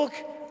a look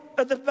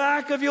at the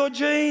back of your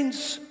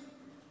jeans."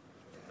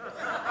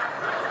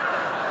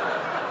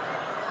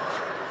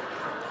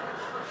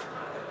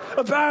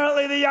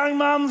 Apparently the young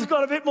mums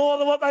got a bit more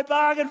than what they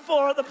bargained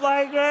for at the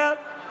playground.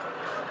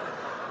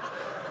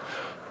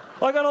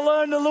 I got to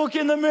learn to look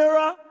in the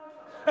mirror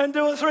and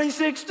do a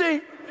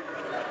 360.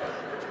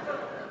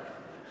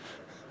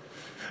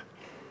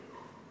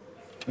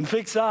 And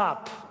fix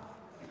up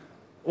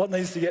what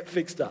needs to get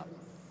fixed up.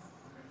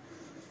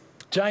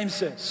 James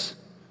says,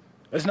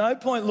 there's no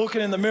point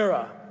looking in the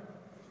mirror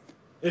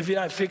if you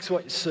don't fix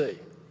what you see.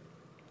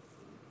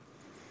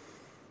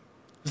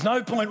 There's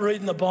no point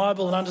reading the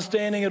Bible and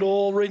understanding it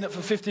all, reading it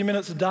for 50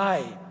 minutes a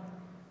day,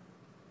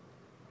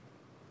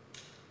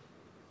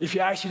 if you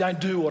actually don't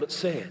do what it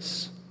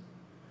says.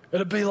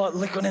 It'd be like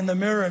looking in the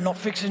mirror and not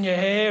fixing your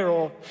hair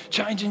or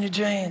changing your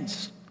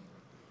jeans.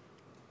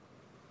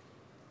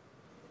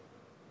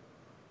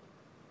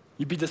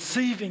 You'd be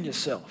deceiving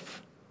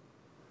yourself.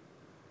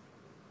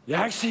 You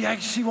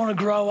actually want to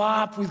grow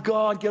up with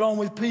God, get on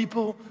with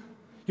people.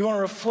 You want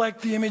to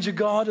reflect the image of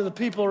God to the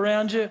people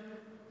around you.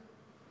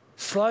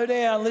 Slow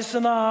down,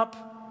 listen up,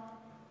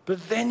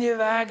 but then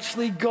you've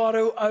actually got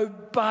to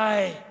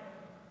obey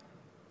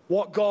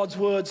what God's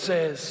word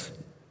says.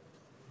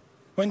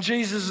 When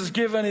Jesus is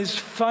given his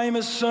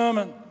famous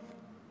Sermon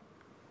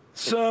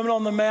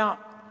on the Mount,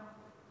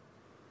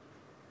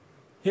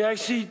 he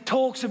actually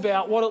talks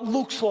about what it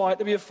looks like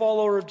to be a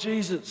follower of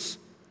Jesus,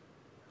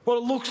 what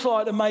it looks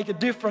like to make a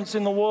difference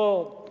in the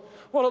world,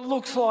 what it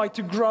looks like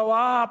to grow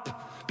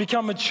up,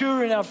 become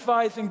mature in our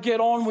faith and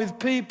get on with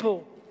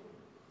people.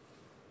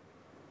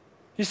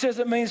 He says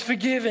it means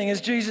forgiving as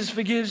Jesus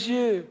forgives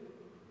you.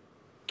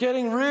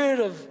 Getting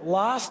rid of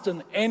lust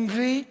and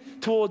envy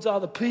towards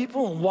other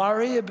people and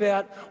worry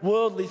about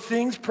worldly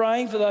things,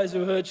 praying for those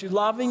who hurt you,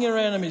 loving your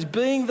enemies,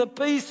 being the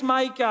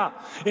peacemaker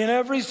in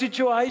every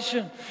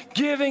situation,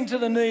 giving to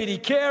the needy,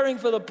 caring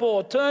for the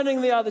poor,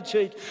 turning the other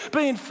cheek,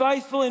 being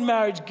faithful in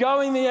marriage,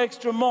 going the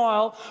extra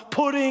mile,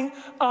 putting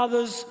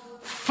others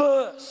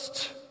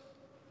first.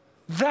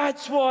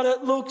 That's what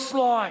it looks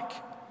like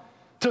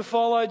to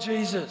follow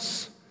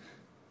Jesus.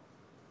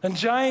 And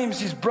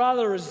James, his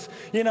brother, is,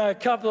 a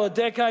couple of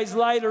decades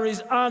later,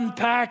 is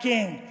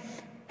unpacking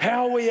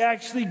how we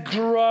actually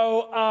grow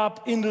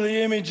up into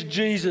the image of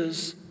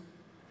Jesus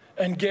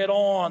and get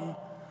on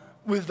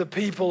with the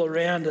people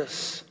around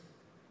us.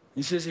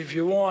 He says, if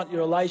you want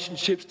your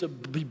relationships to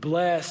be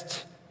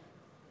blessed,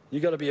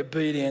 You've got to be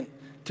obedient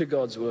to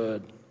God's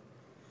word.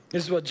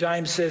 This is what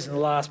James says in the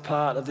last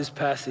part of this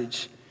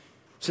passage.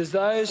 It says,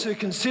 those who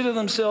consider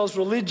themselves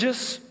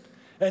religious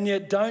and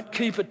yet don't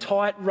keep a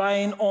tight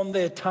rein on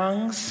their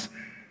tongues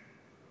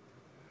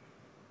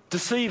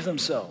deceive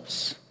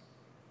themselves.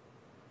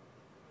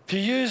 If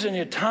you're using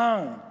your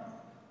tongue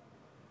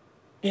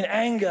in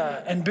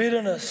anger and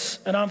bitterness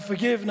and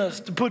unforgiveness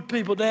to put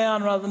people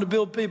down rather than to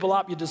build people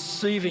up, you're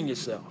deceiving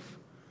yourself.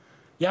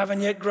 You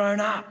haven't yet grown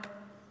up.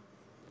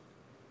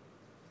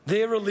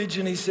 Their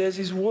religion, he says,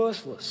 is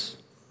worthless.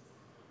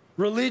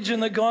 Religion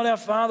that God our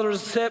Father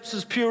accepts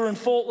as pure and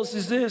faultless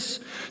is this: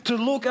 to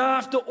look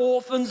after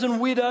orphans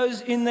and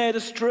widows in their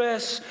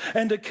distress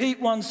and to keep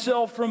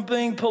oneself from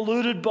being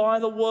polluted by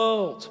the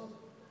world.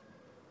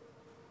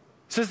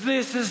 Says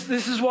this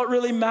is what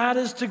really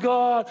matters to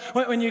God.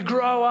 When you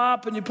grow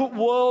up and you put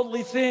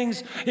worldly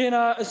things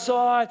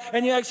aside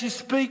and you actually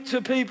speak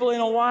to people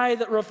in a way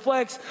that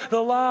reflects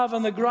the love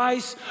and the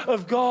grace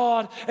of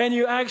God, and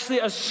you actually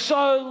are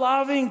so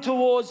loving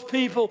towards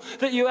people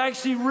that you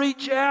actually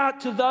reach out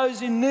to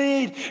those in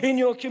need in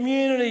your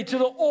community, to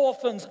the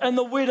orphans and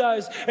the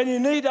widows. And you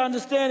need to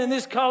understand, in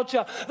this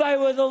culture, they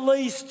were the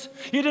least.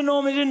 You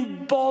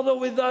didn't bother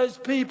with those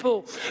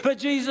people. But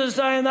Jesus is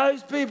saying,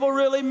 those people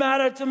really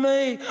matter to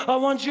me. I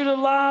want you to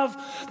love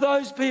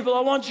those people. I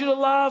want you to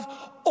love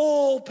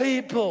all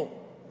people.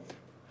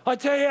 I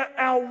tell you,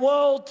 our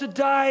world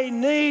today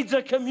needs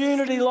a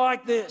community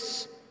like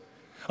this.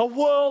 A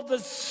world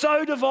that's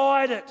so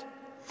divided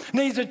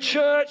needs a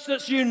church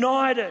that's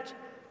united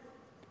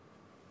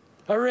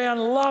around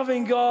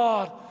loving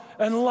God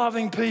and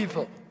loving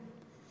people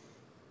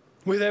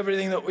with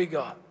everything that we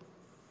got.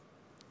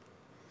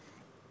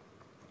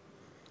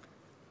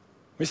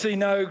 We see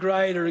no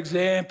greater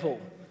example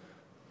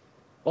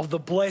of the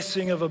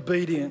blessing of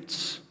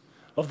obedience,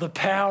 of the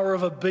power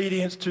of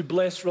obedience to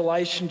bless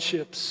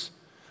relationships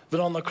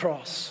than on the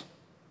cross.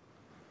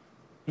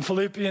 In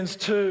Philippians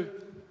 2,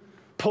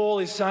 Paul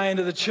is saying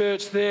to the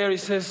church there, he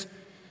says,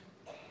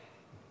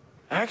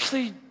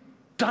 actually,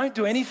 don't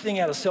do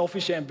anything out of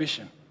selfish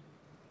ambition.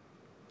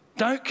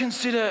 Don't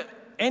consider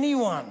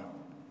anyone.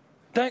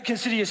 Don't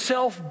consider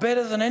yourself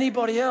better than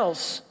anybody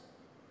else,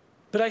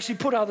 but actually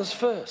put others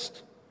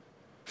first.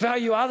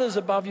 Value others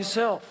above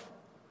yourself.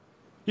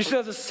 You should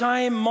have the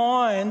same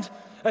mind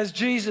as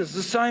Jesus,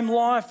 the same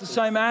life, the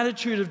same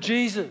attitude of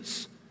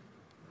Jesus,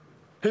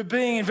 who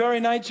being in very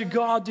nature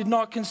God did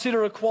not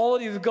consider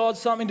equality with God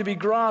something to be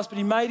grasped, but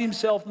he made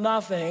himself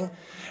nothing.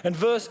 And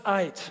verse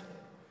 8,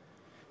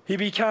 he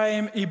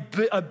became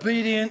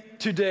obedient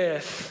to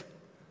death,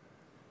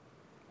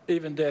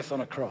 even death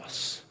on a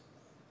cross.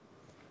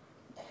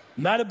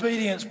 And that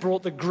obedience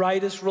brought the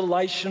greatest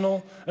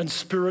relational and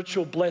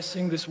spiritual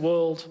blessing this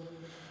world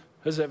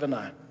has ever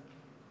known.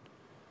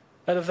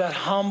 Out of that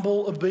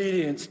humble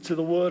obedience to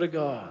the Word of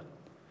God,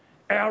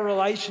 our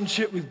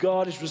relationship with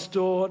God is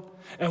restored,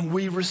 and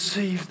we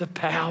receive the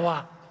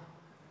power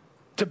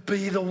to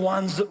be the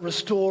ones that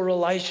restore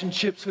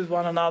relationships with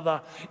one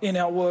another in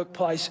our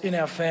workplace, in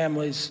our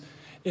families,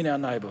 in our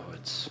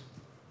neighbourhoods.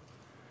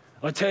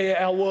 I tell you,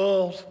 our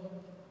world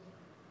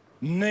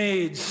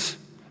needs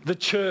the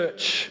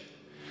church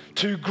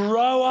to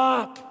grow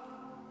up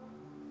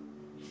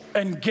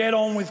and get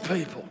on with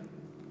people.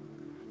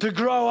 To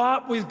grow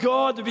up with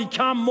God, to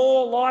become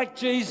more like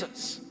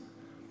Jesus,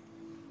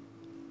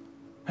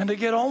 and to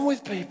get on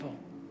with people,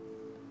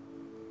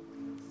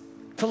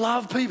 to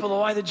love people the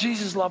way that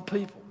Jesus loved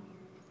people.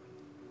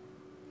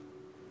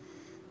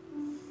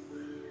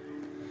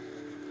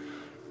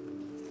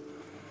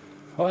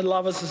 I'd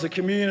love us as a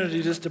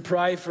community just to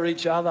pray for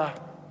each other.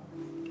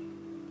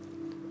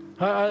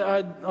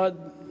 I'd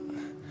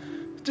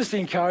just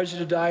encourage you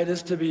today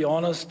just to be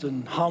honest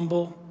and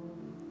humble.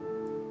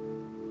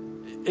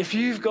 If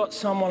you've got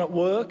someone at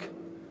work,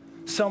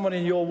 someone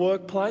in your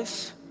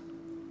workplace,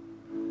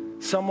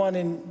 someone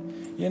in,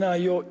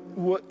 your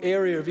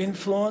area of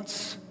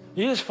influence,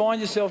 you just find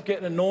yourself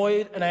getting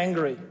annoyed and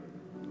angry.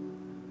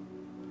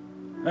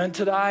 And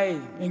today,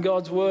 in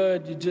God's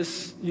word, you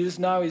just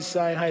know he's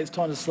saying, hey, it's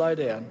time to slow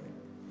down.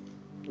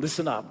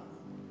 Listen up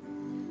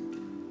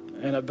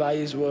and obey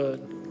his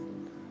word.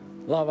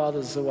 Love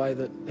others the way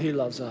that he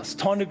loves us.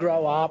 Time to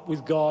grow up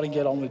with God and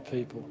get on with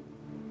people.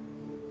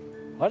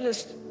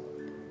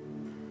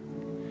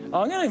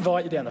 I'm going to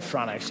invite you down the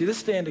front, actually. Let's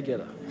stand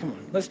together. Come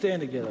on, let's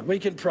stand together. We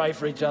can pray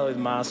for each other with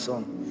masks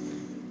on.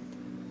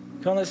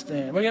 Come on, let's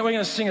stand. We're going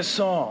to sing a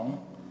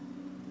song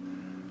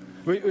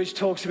which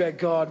talks about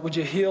God. Would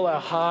you heal our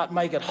heart,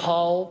 make it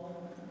whole?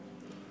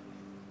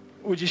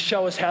 Would you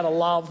show us how to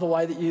love the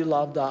way that you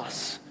loved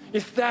us?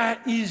 If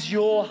that is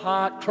your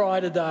heart cry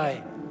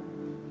today,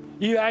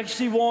 you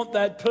actually want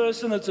that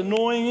person that's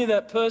annoying you,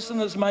 that person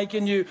that's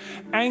making you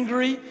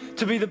angry,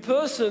 to be the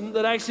person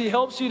that actually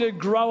helps you to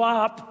grow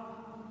up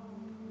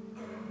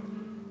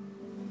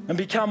and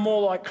become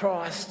more like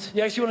Christ.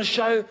 You actually want to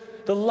show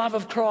the love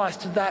of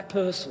Christ to that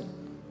person.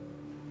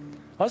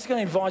 I'm just going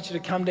to invite you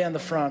to come down the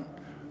front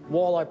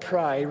while I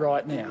pray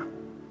right now.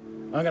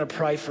 I'm going to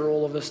pray for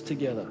all of us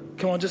together.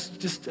 Come on,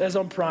 just as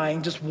I'm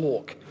praying, just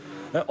walk.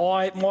 Now,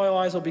 my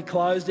eyes will be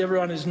closed.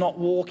 Everyone who's not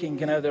walking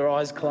can have their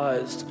eyes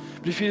closed.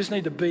 But if you just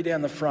need to be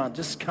down the front,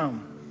 just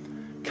come.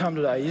 Come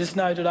today. You just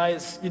know today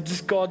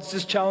God's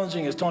just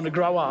challenging us. It's time to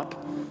grow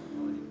up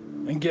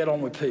and get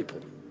on with people.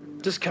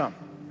 Just come.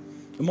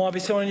 It might be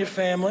someone in your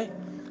family.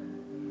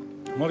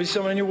 It might be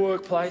someone in your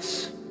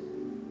workplace.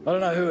 I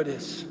don't know who it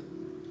is.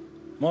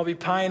 It might be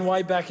pain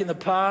way back in the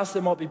past.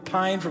 There might be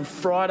pain from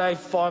Friday,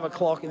 5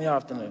 o'clock in the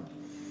afternoon.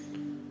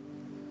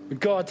 But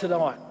God,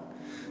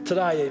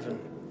 today even,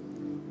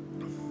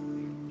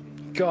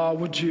 God,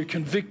 would you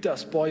convict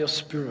us by your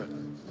Spirit?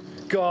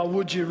 God,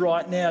 would you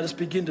right now just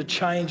begin to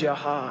change our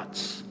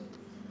hearts?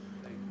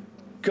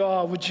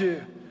 God, would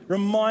you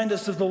remind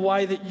us of the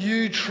way that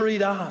you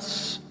treat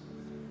us?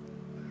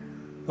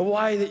 The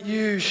way that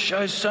you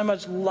show so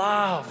much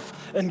love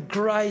and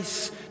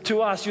grace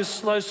to us. You're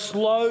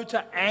slow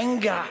to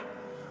anger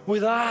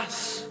with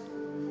us.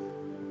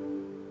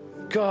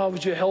 God,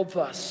 would you help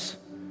us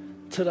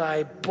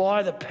today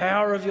by the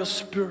power of your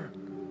Spirit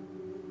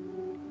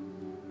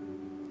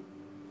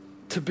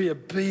to be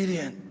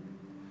obedient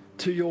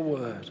to your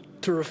word,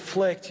 to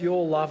reflect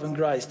your love and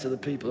grace to the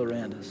people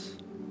around us.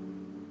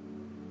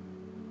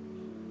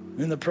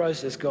 In the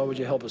process, God, would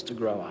you help us to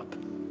grow up?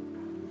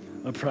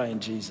 I pray in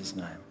Jesus'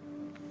 name.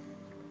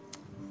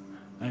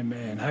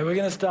 Amen. Hey, we're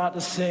going to start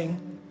to sing.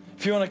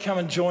 If you want to come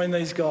and join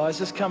these guys,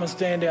 just come and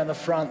stand down the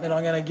front. Then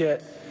I'm going to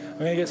get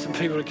some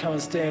people to come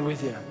and stand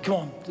with you. Come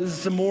on, there's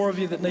some more of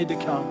you that need to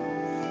come.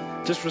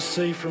 Just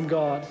receive from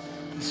God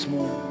this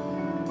morning.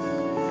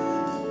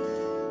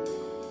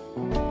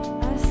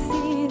 I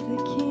see the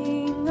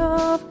King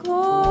of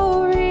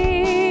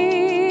Glory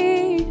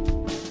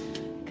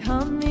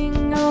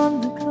coming on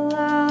the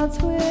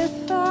clouds with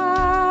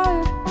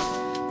fire.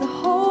 The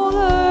whole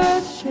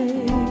earth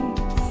shakes.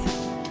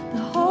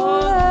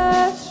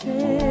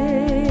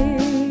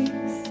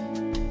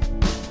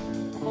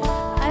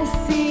 I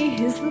see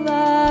his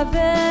love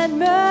and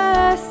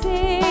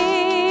mercy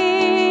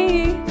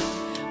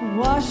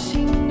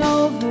washing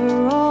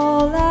over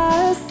all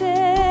our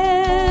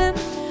sin.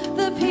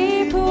 The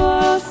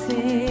people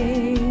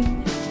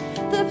sing,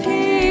 the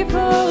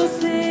people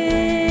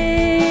sing,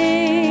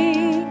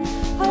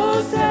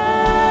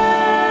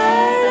 Hosanna,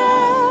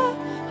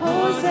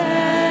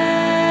 Hosanna,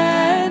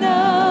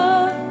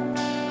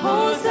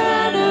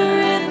 Hosanna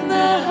in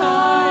the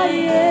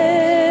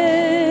highest.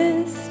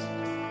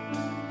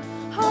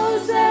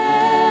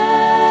 Hosanna,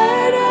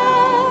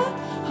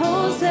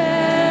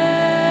 Hosanna,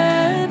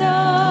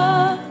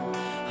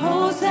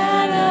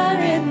 Hosanna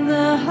in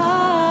the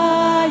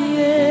highest.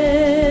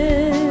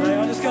 Hey,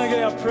 I'm just going to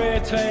get our prayer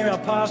team, our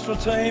pastoral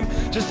team,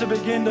 just to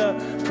begin to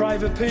pray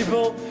for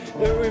people.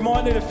 We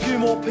might need a few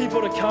more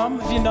people to come.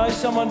 If you know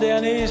someone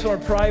down here you just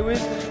want to pray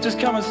with, just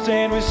come and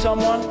stand with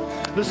someone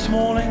this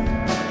morning.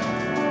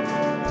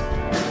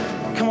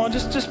 Come on,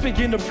 just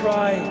begin to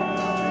pray.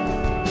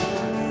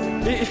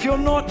 If you're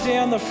not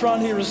down the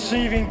front here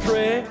receiving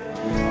prayer,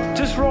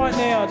 just right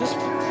now, just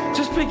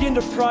begin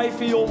to pray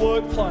for your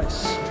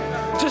workplace.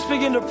 Just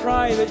begin to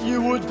pray that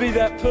you would be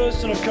that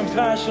person of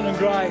compassion and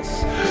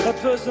grace, a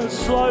person that's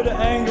slow to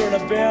anger and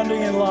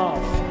abounding in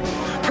love.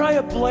 Pray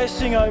a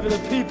blessing over the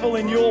people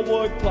in your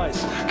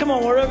workplace. Come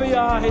on, wherever you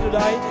are here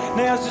today,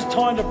 now's just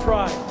time to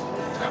pray.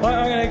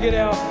 I'm going to get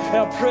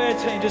our prayer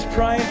team just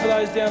praying for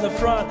those down the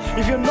front.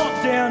 If you're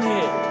not down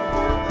here,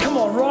 come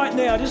on, right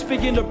now, just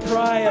begin to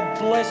pray a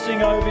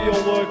blessing over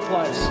your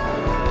workplace.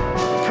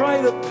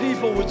 Pray that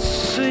people would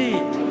see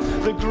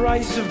the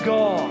grace of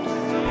God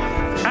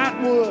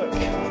at work,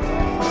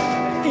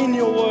 in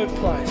your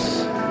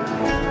workplace.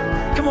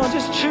 Come on,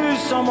 just choose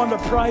someone to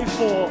pray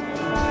for.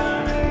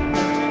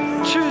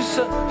 Choose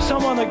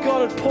someone that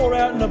God would pour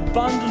out an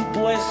abundant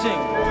blessing.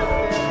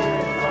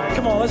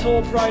 Come on, let's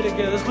all pray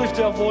together. Let's lift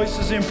our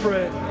voices in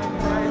prayer.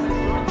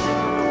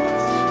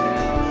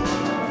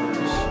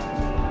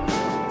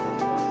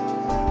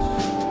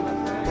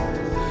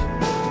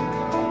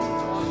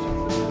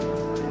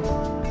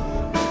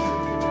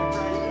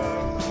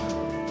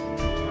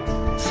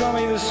 Some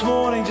of you this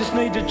morning just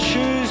need to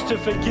choose to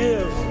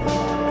forgive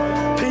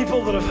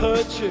people that have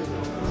hurt you,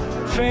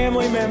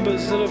 family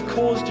members that have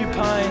caused you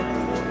pain.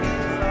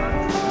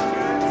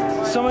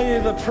 Some of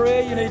you, the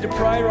prayer you need to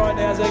pray right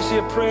now is actually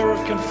a prayer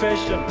of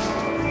confession.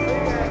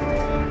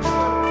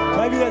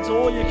 Maybe that's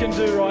all you can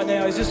do right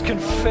now is just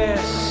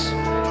confess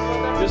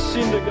your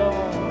sin to God.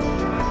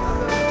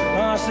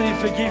 Ask that He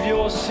forgive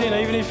your sin.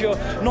 Even if you're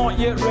not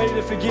yet ready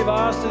to forgive,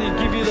 ask that He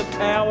give you the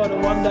power to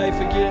one day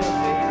forgive.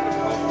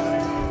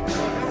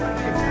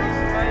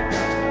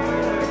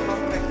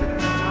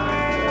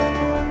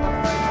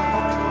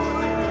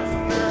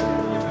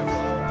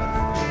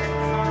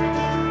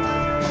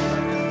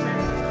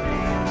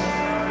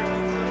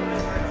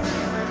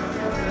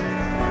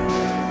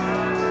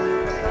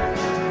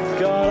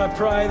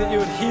 Pray that you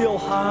would heal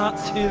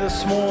hearts here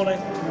this morning.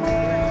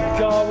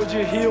 God, would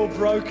you heal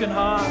broken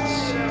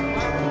hearts?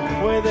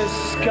 where there's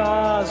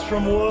scars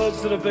from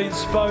words that have been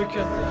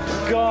spoken.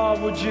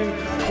 God, would you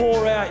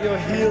pour out your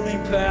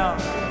healing power?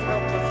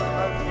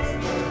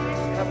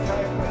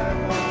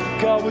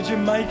 God, would you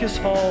make us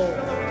whole?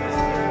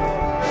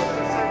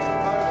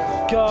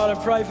 God,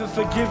 I pray for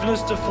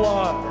forgiveness to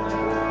flow.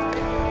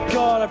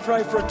 God, I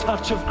pray for a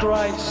touch of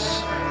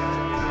grace.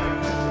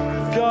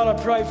 God, I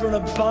pray for an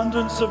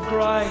abundance of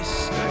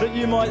grace, that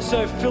you might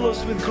so fill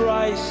us with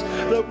grace,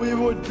 that we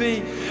would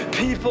be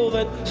people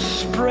that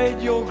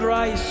spread your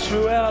grace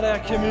throughout our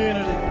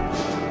community.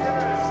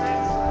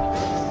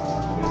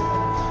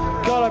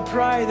 God, I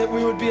pray that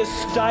we would be a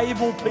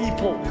stable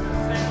people,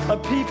 a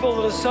people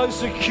that are so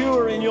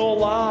secure in your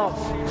love,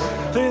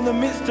 that in the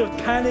midst of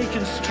panic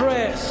and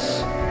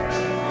stress,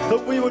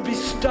 that we would be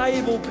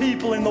stable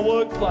people in the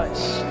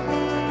workplace,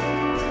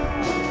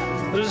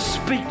 that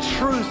speak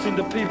truth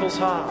into people's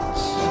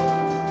hearts.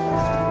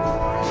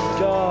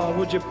 God,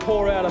 would you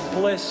pour out a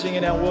blessing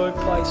in our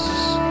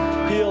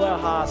workplaces? Heal our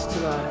hearts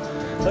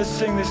today. Let's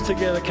sing this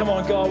together. Come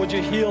on, God, would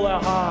you heal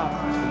our heart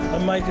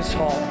and make us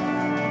whole?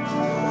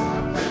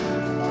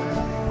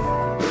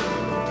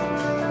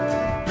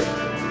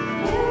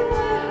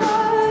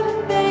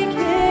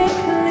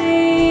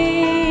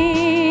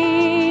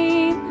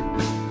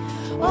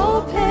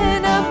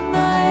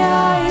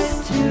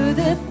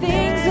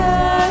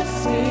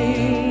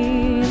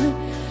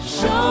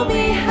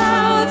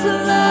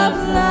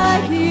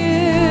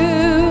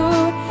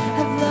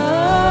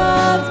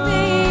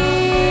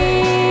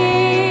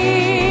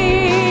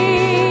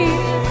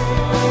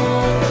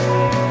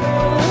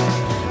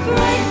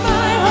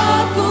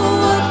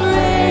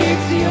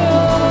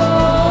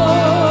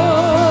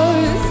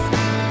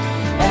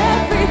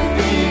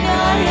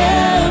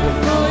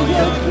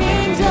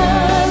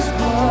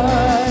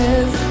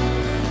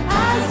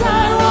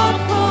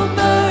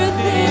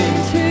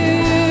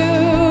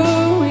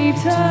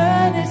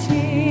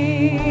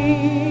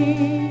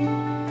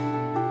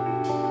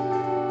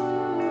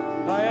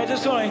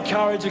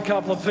 A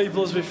couple of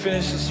people as we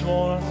finish this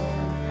morning.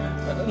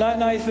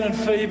 Nathan and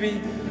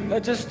Phoebe, I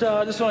just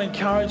want to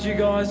encourage you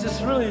guys.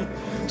 This really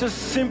just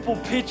simple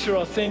picture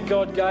I think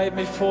God gave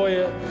me for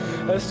you.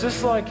 It's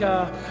just like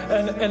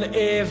an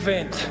air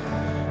vent.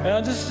 And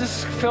I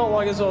just felt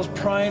like as I was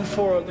praying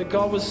for it that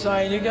God was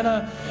saying, you're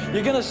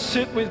gonna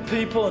sit with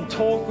people and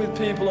talk with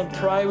people and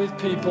pray with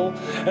people,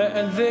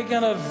 and they're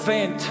gonna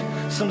vent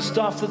some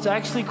stuff that's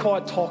actually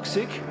quite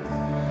toxic,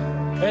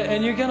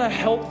 and you're gonna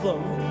help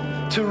them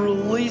to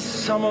release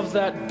some of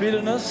that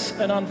bitterness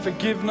and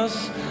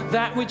unforgiveness,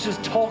 that which is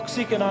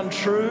toxic and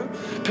untrue.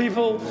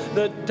 People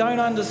that don't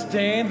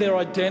understand their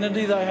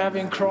identity they have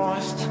in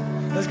Christ.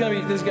 There's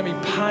going to be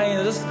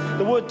pain.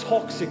 The word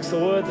toxic's the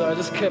word that I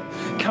just kept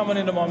coming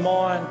into my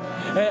mind.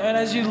 And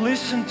as you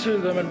listen to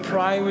them and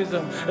pray with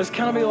them, it's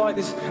going to be like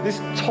this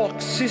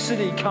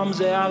toxicity comes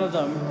out of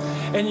them,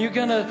 and you're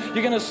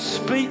gonna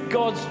speak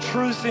God's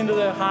truth into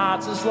their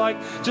hearts. It's like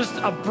just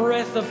a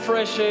breath of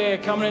fresh air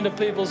coming into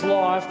people's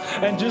life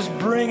and just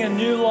bring a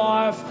new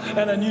life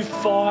and a new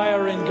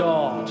fire in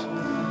God.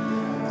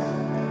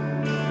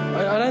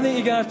 I don't think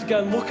you're going to have to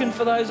go looking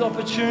for those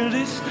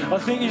opportunities. I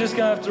think you're just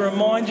going to have to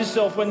remind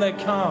yourself when they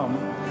come,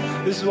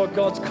 this is what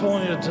God's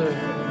calling you to do.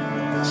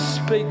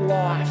 Speak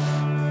life.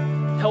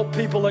 Help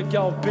people let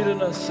go of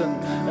bitterness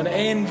and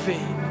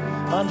envy,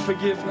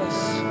 unforgiveness.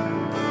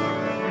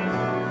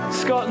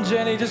 Scott and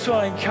Jenny, just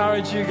want to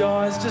encourage you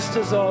guys, just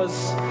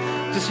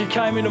as you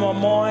came into my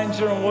mind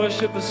during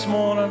worship this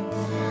morning,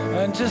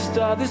 and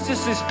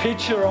this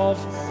picture of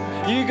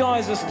you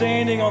guys are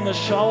standing on the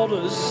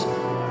shoulders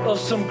of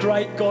some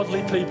great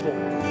godly people.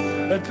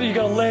 You've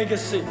got a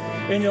legacy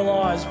in your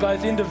lives,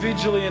 both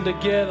individually and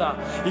together.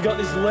 You've got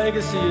this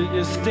legacy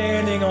you're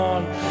standing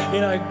on,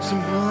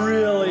 some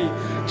really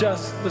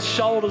just the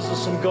shoulders of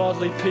some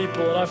godly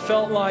people. And I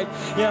felt like,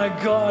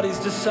 God is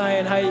just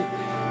saying, hey,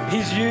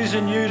 He's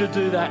using you to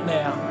do that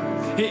now.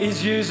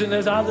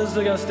 There's others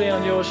that are going to stand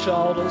on your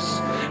shoulders,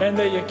 and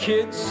they're your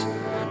kids,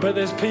 but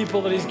there's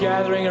people that He's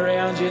gathering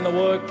around you in the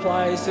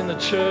workplace, in the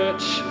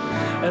church,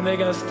 and they're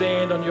going to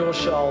stand on your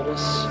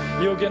shoulders.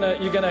 You're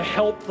going to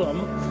help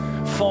them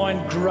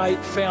find great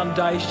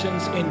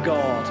foundations in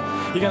God.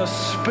 You're going to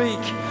speak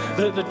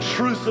the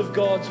truth of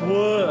God's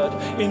word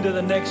into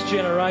the next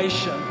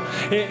generation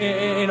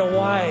in a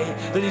way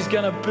that is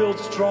going to build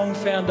strong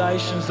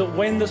foundations, that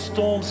when the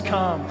storms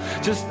come,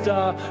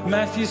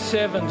 Matthew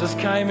 7 just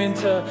came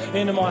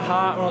into my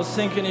heart when I was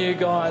thinking of you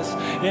guys.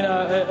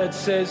 It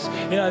says,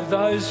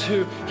 those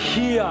who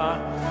hear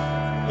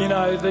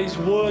these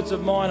words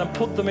of mine and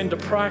put them into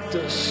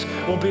practice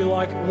will be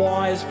like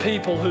wise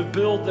people who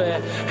build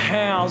their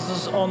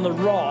houses on the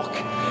rock.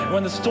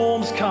 When the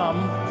storms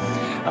come,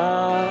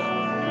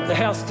 the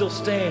house still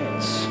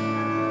stands.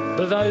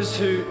 But those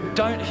who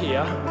don't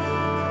hear,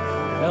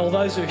 or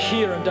those who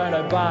hear and don't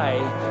obey,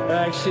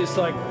 actually it's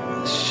like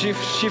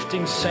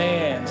shifting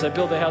sands. They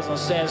build their house on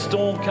sand.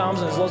 Storm comes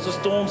and there's lots of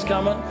storms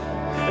coming.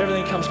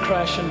 everything comes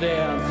crashing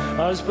down.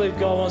 I just believe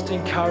God wants to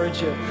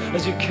encourage you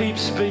as you keep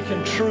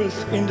speaking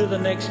truth into the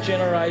next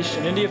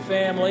generation, into your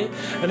family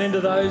and into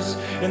those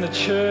in the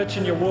church,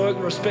 in your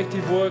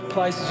respective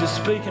workplaces. You're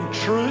speaking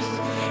truth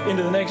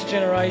into the next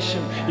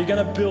generation. You're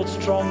going to build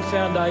strong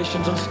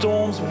foundations, and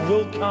storms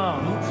will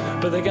come,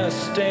 but they're going to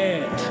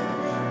stand.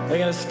 They're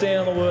going to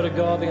stand on the Word of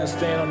God. They're going to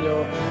stand on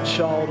your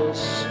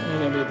shoulders. You're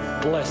going to be a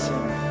blessing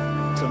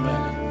to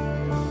many.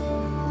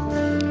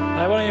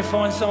 Hey, why don't you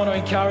find someone to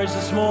encourage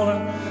this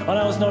morning? I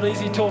know it's not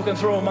easy talking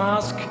through a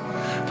mask,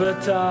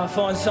 but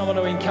find someone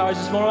to encourage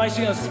this morning. I'm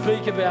actually going to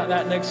speak about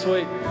that next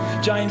week.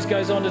 James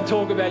goes on to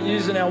talk about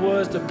using our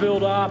words to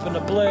build up and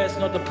to bless,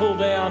 not to pull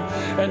down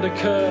and to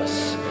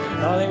curse.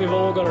 And I think we've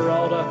all got a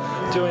role to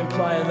do in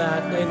playing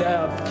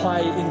that,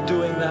 play in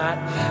doing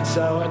that.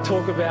 So I'll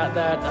talk about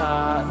that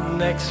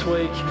next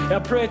week.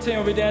 Our prayer team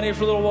will be down here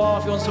for a little while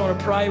if you want someone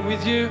to pray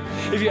with you.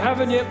 If you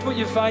haven't yet put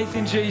your faith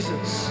in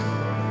Jesus,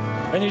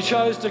 and you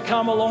chose to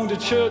come along to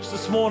church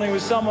this morning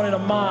with someone in a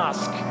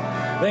mask,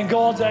 then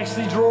God's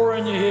actually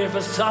drawing you here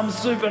for some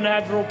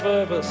supernatural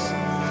purpose.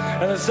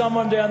 And there's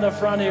someone down the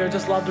front here who'd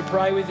just love to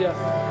pray with you.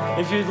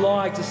 If you'd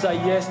like to say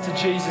yes to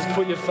Jesus,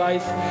 put your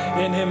faith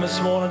in him this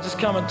morning, just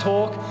come and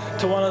talk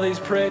to one of these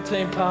prayer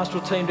team,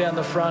 pastoral team down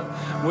the front.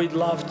 We'd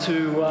love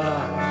to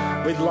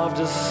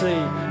see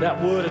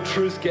that word of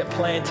truth get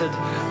planted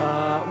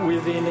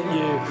within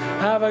you.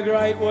 Have a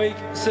great week.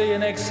 See you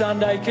next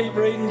Sunday. Keep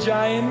reading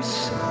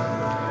James.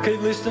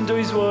 Keep listening to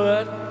his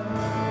word.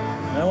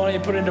 And why don't you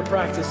put it into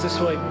practice this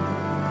week?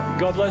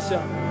 God bless you.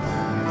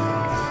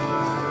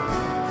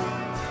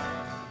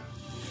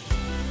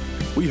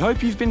 We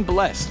hope you've been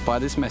blessed by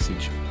this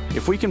message.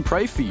 If we can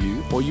pray for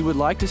you, or you would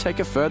like to take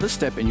a further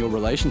step in your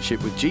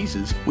relationship with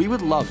Jesus, we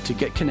would love to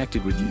get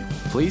connected with you.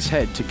 Please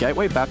head to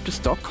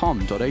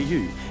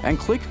gatewaybaptist.com.au and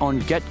click on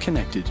Get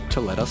Connected to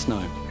let us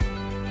know.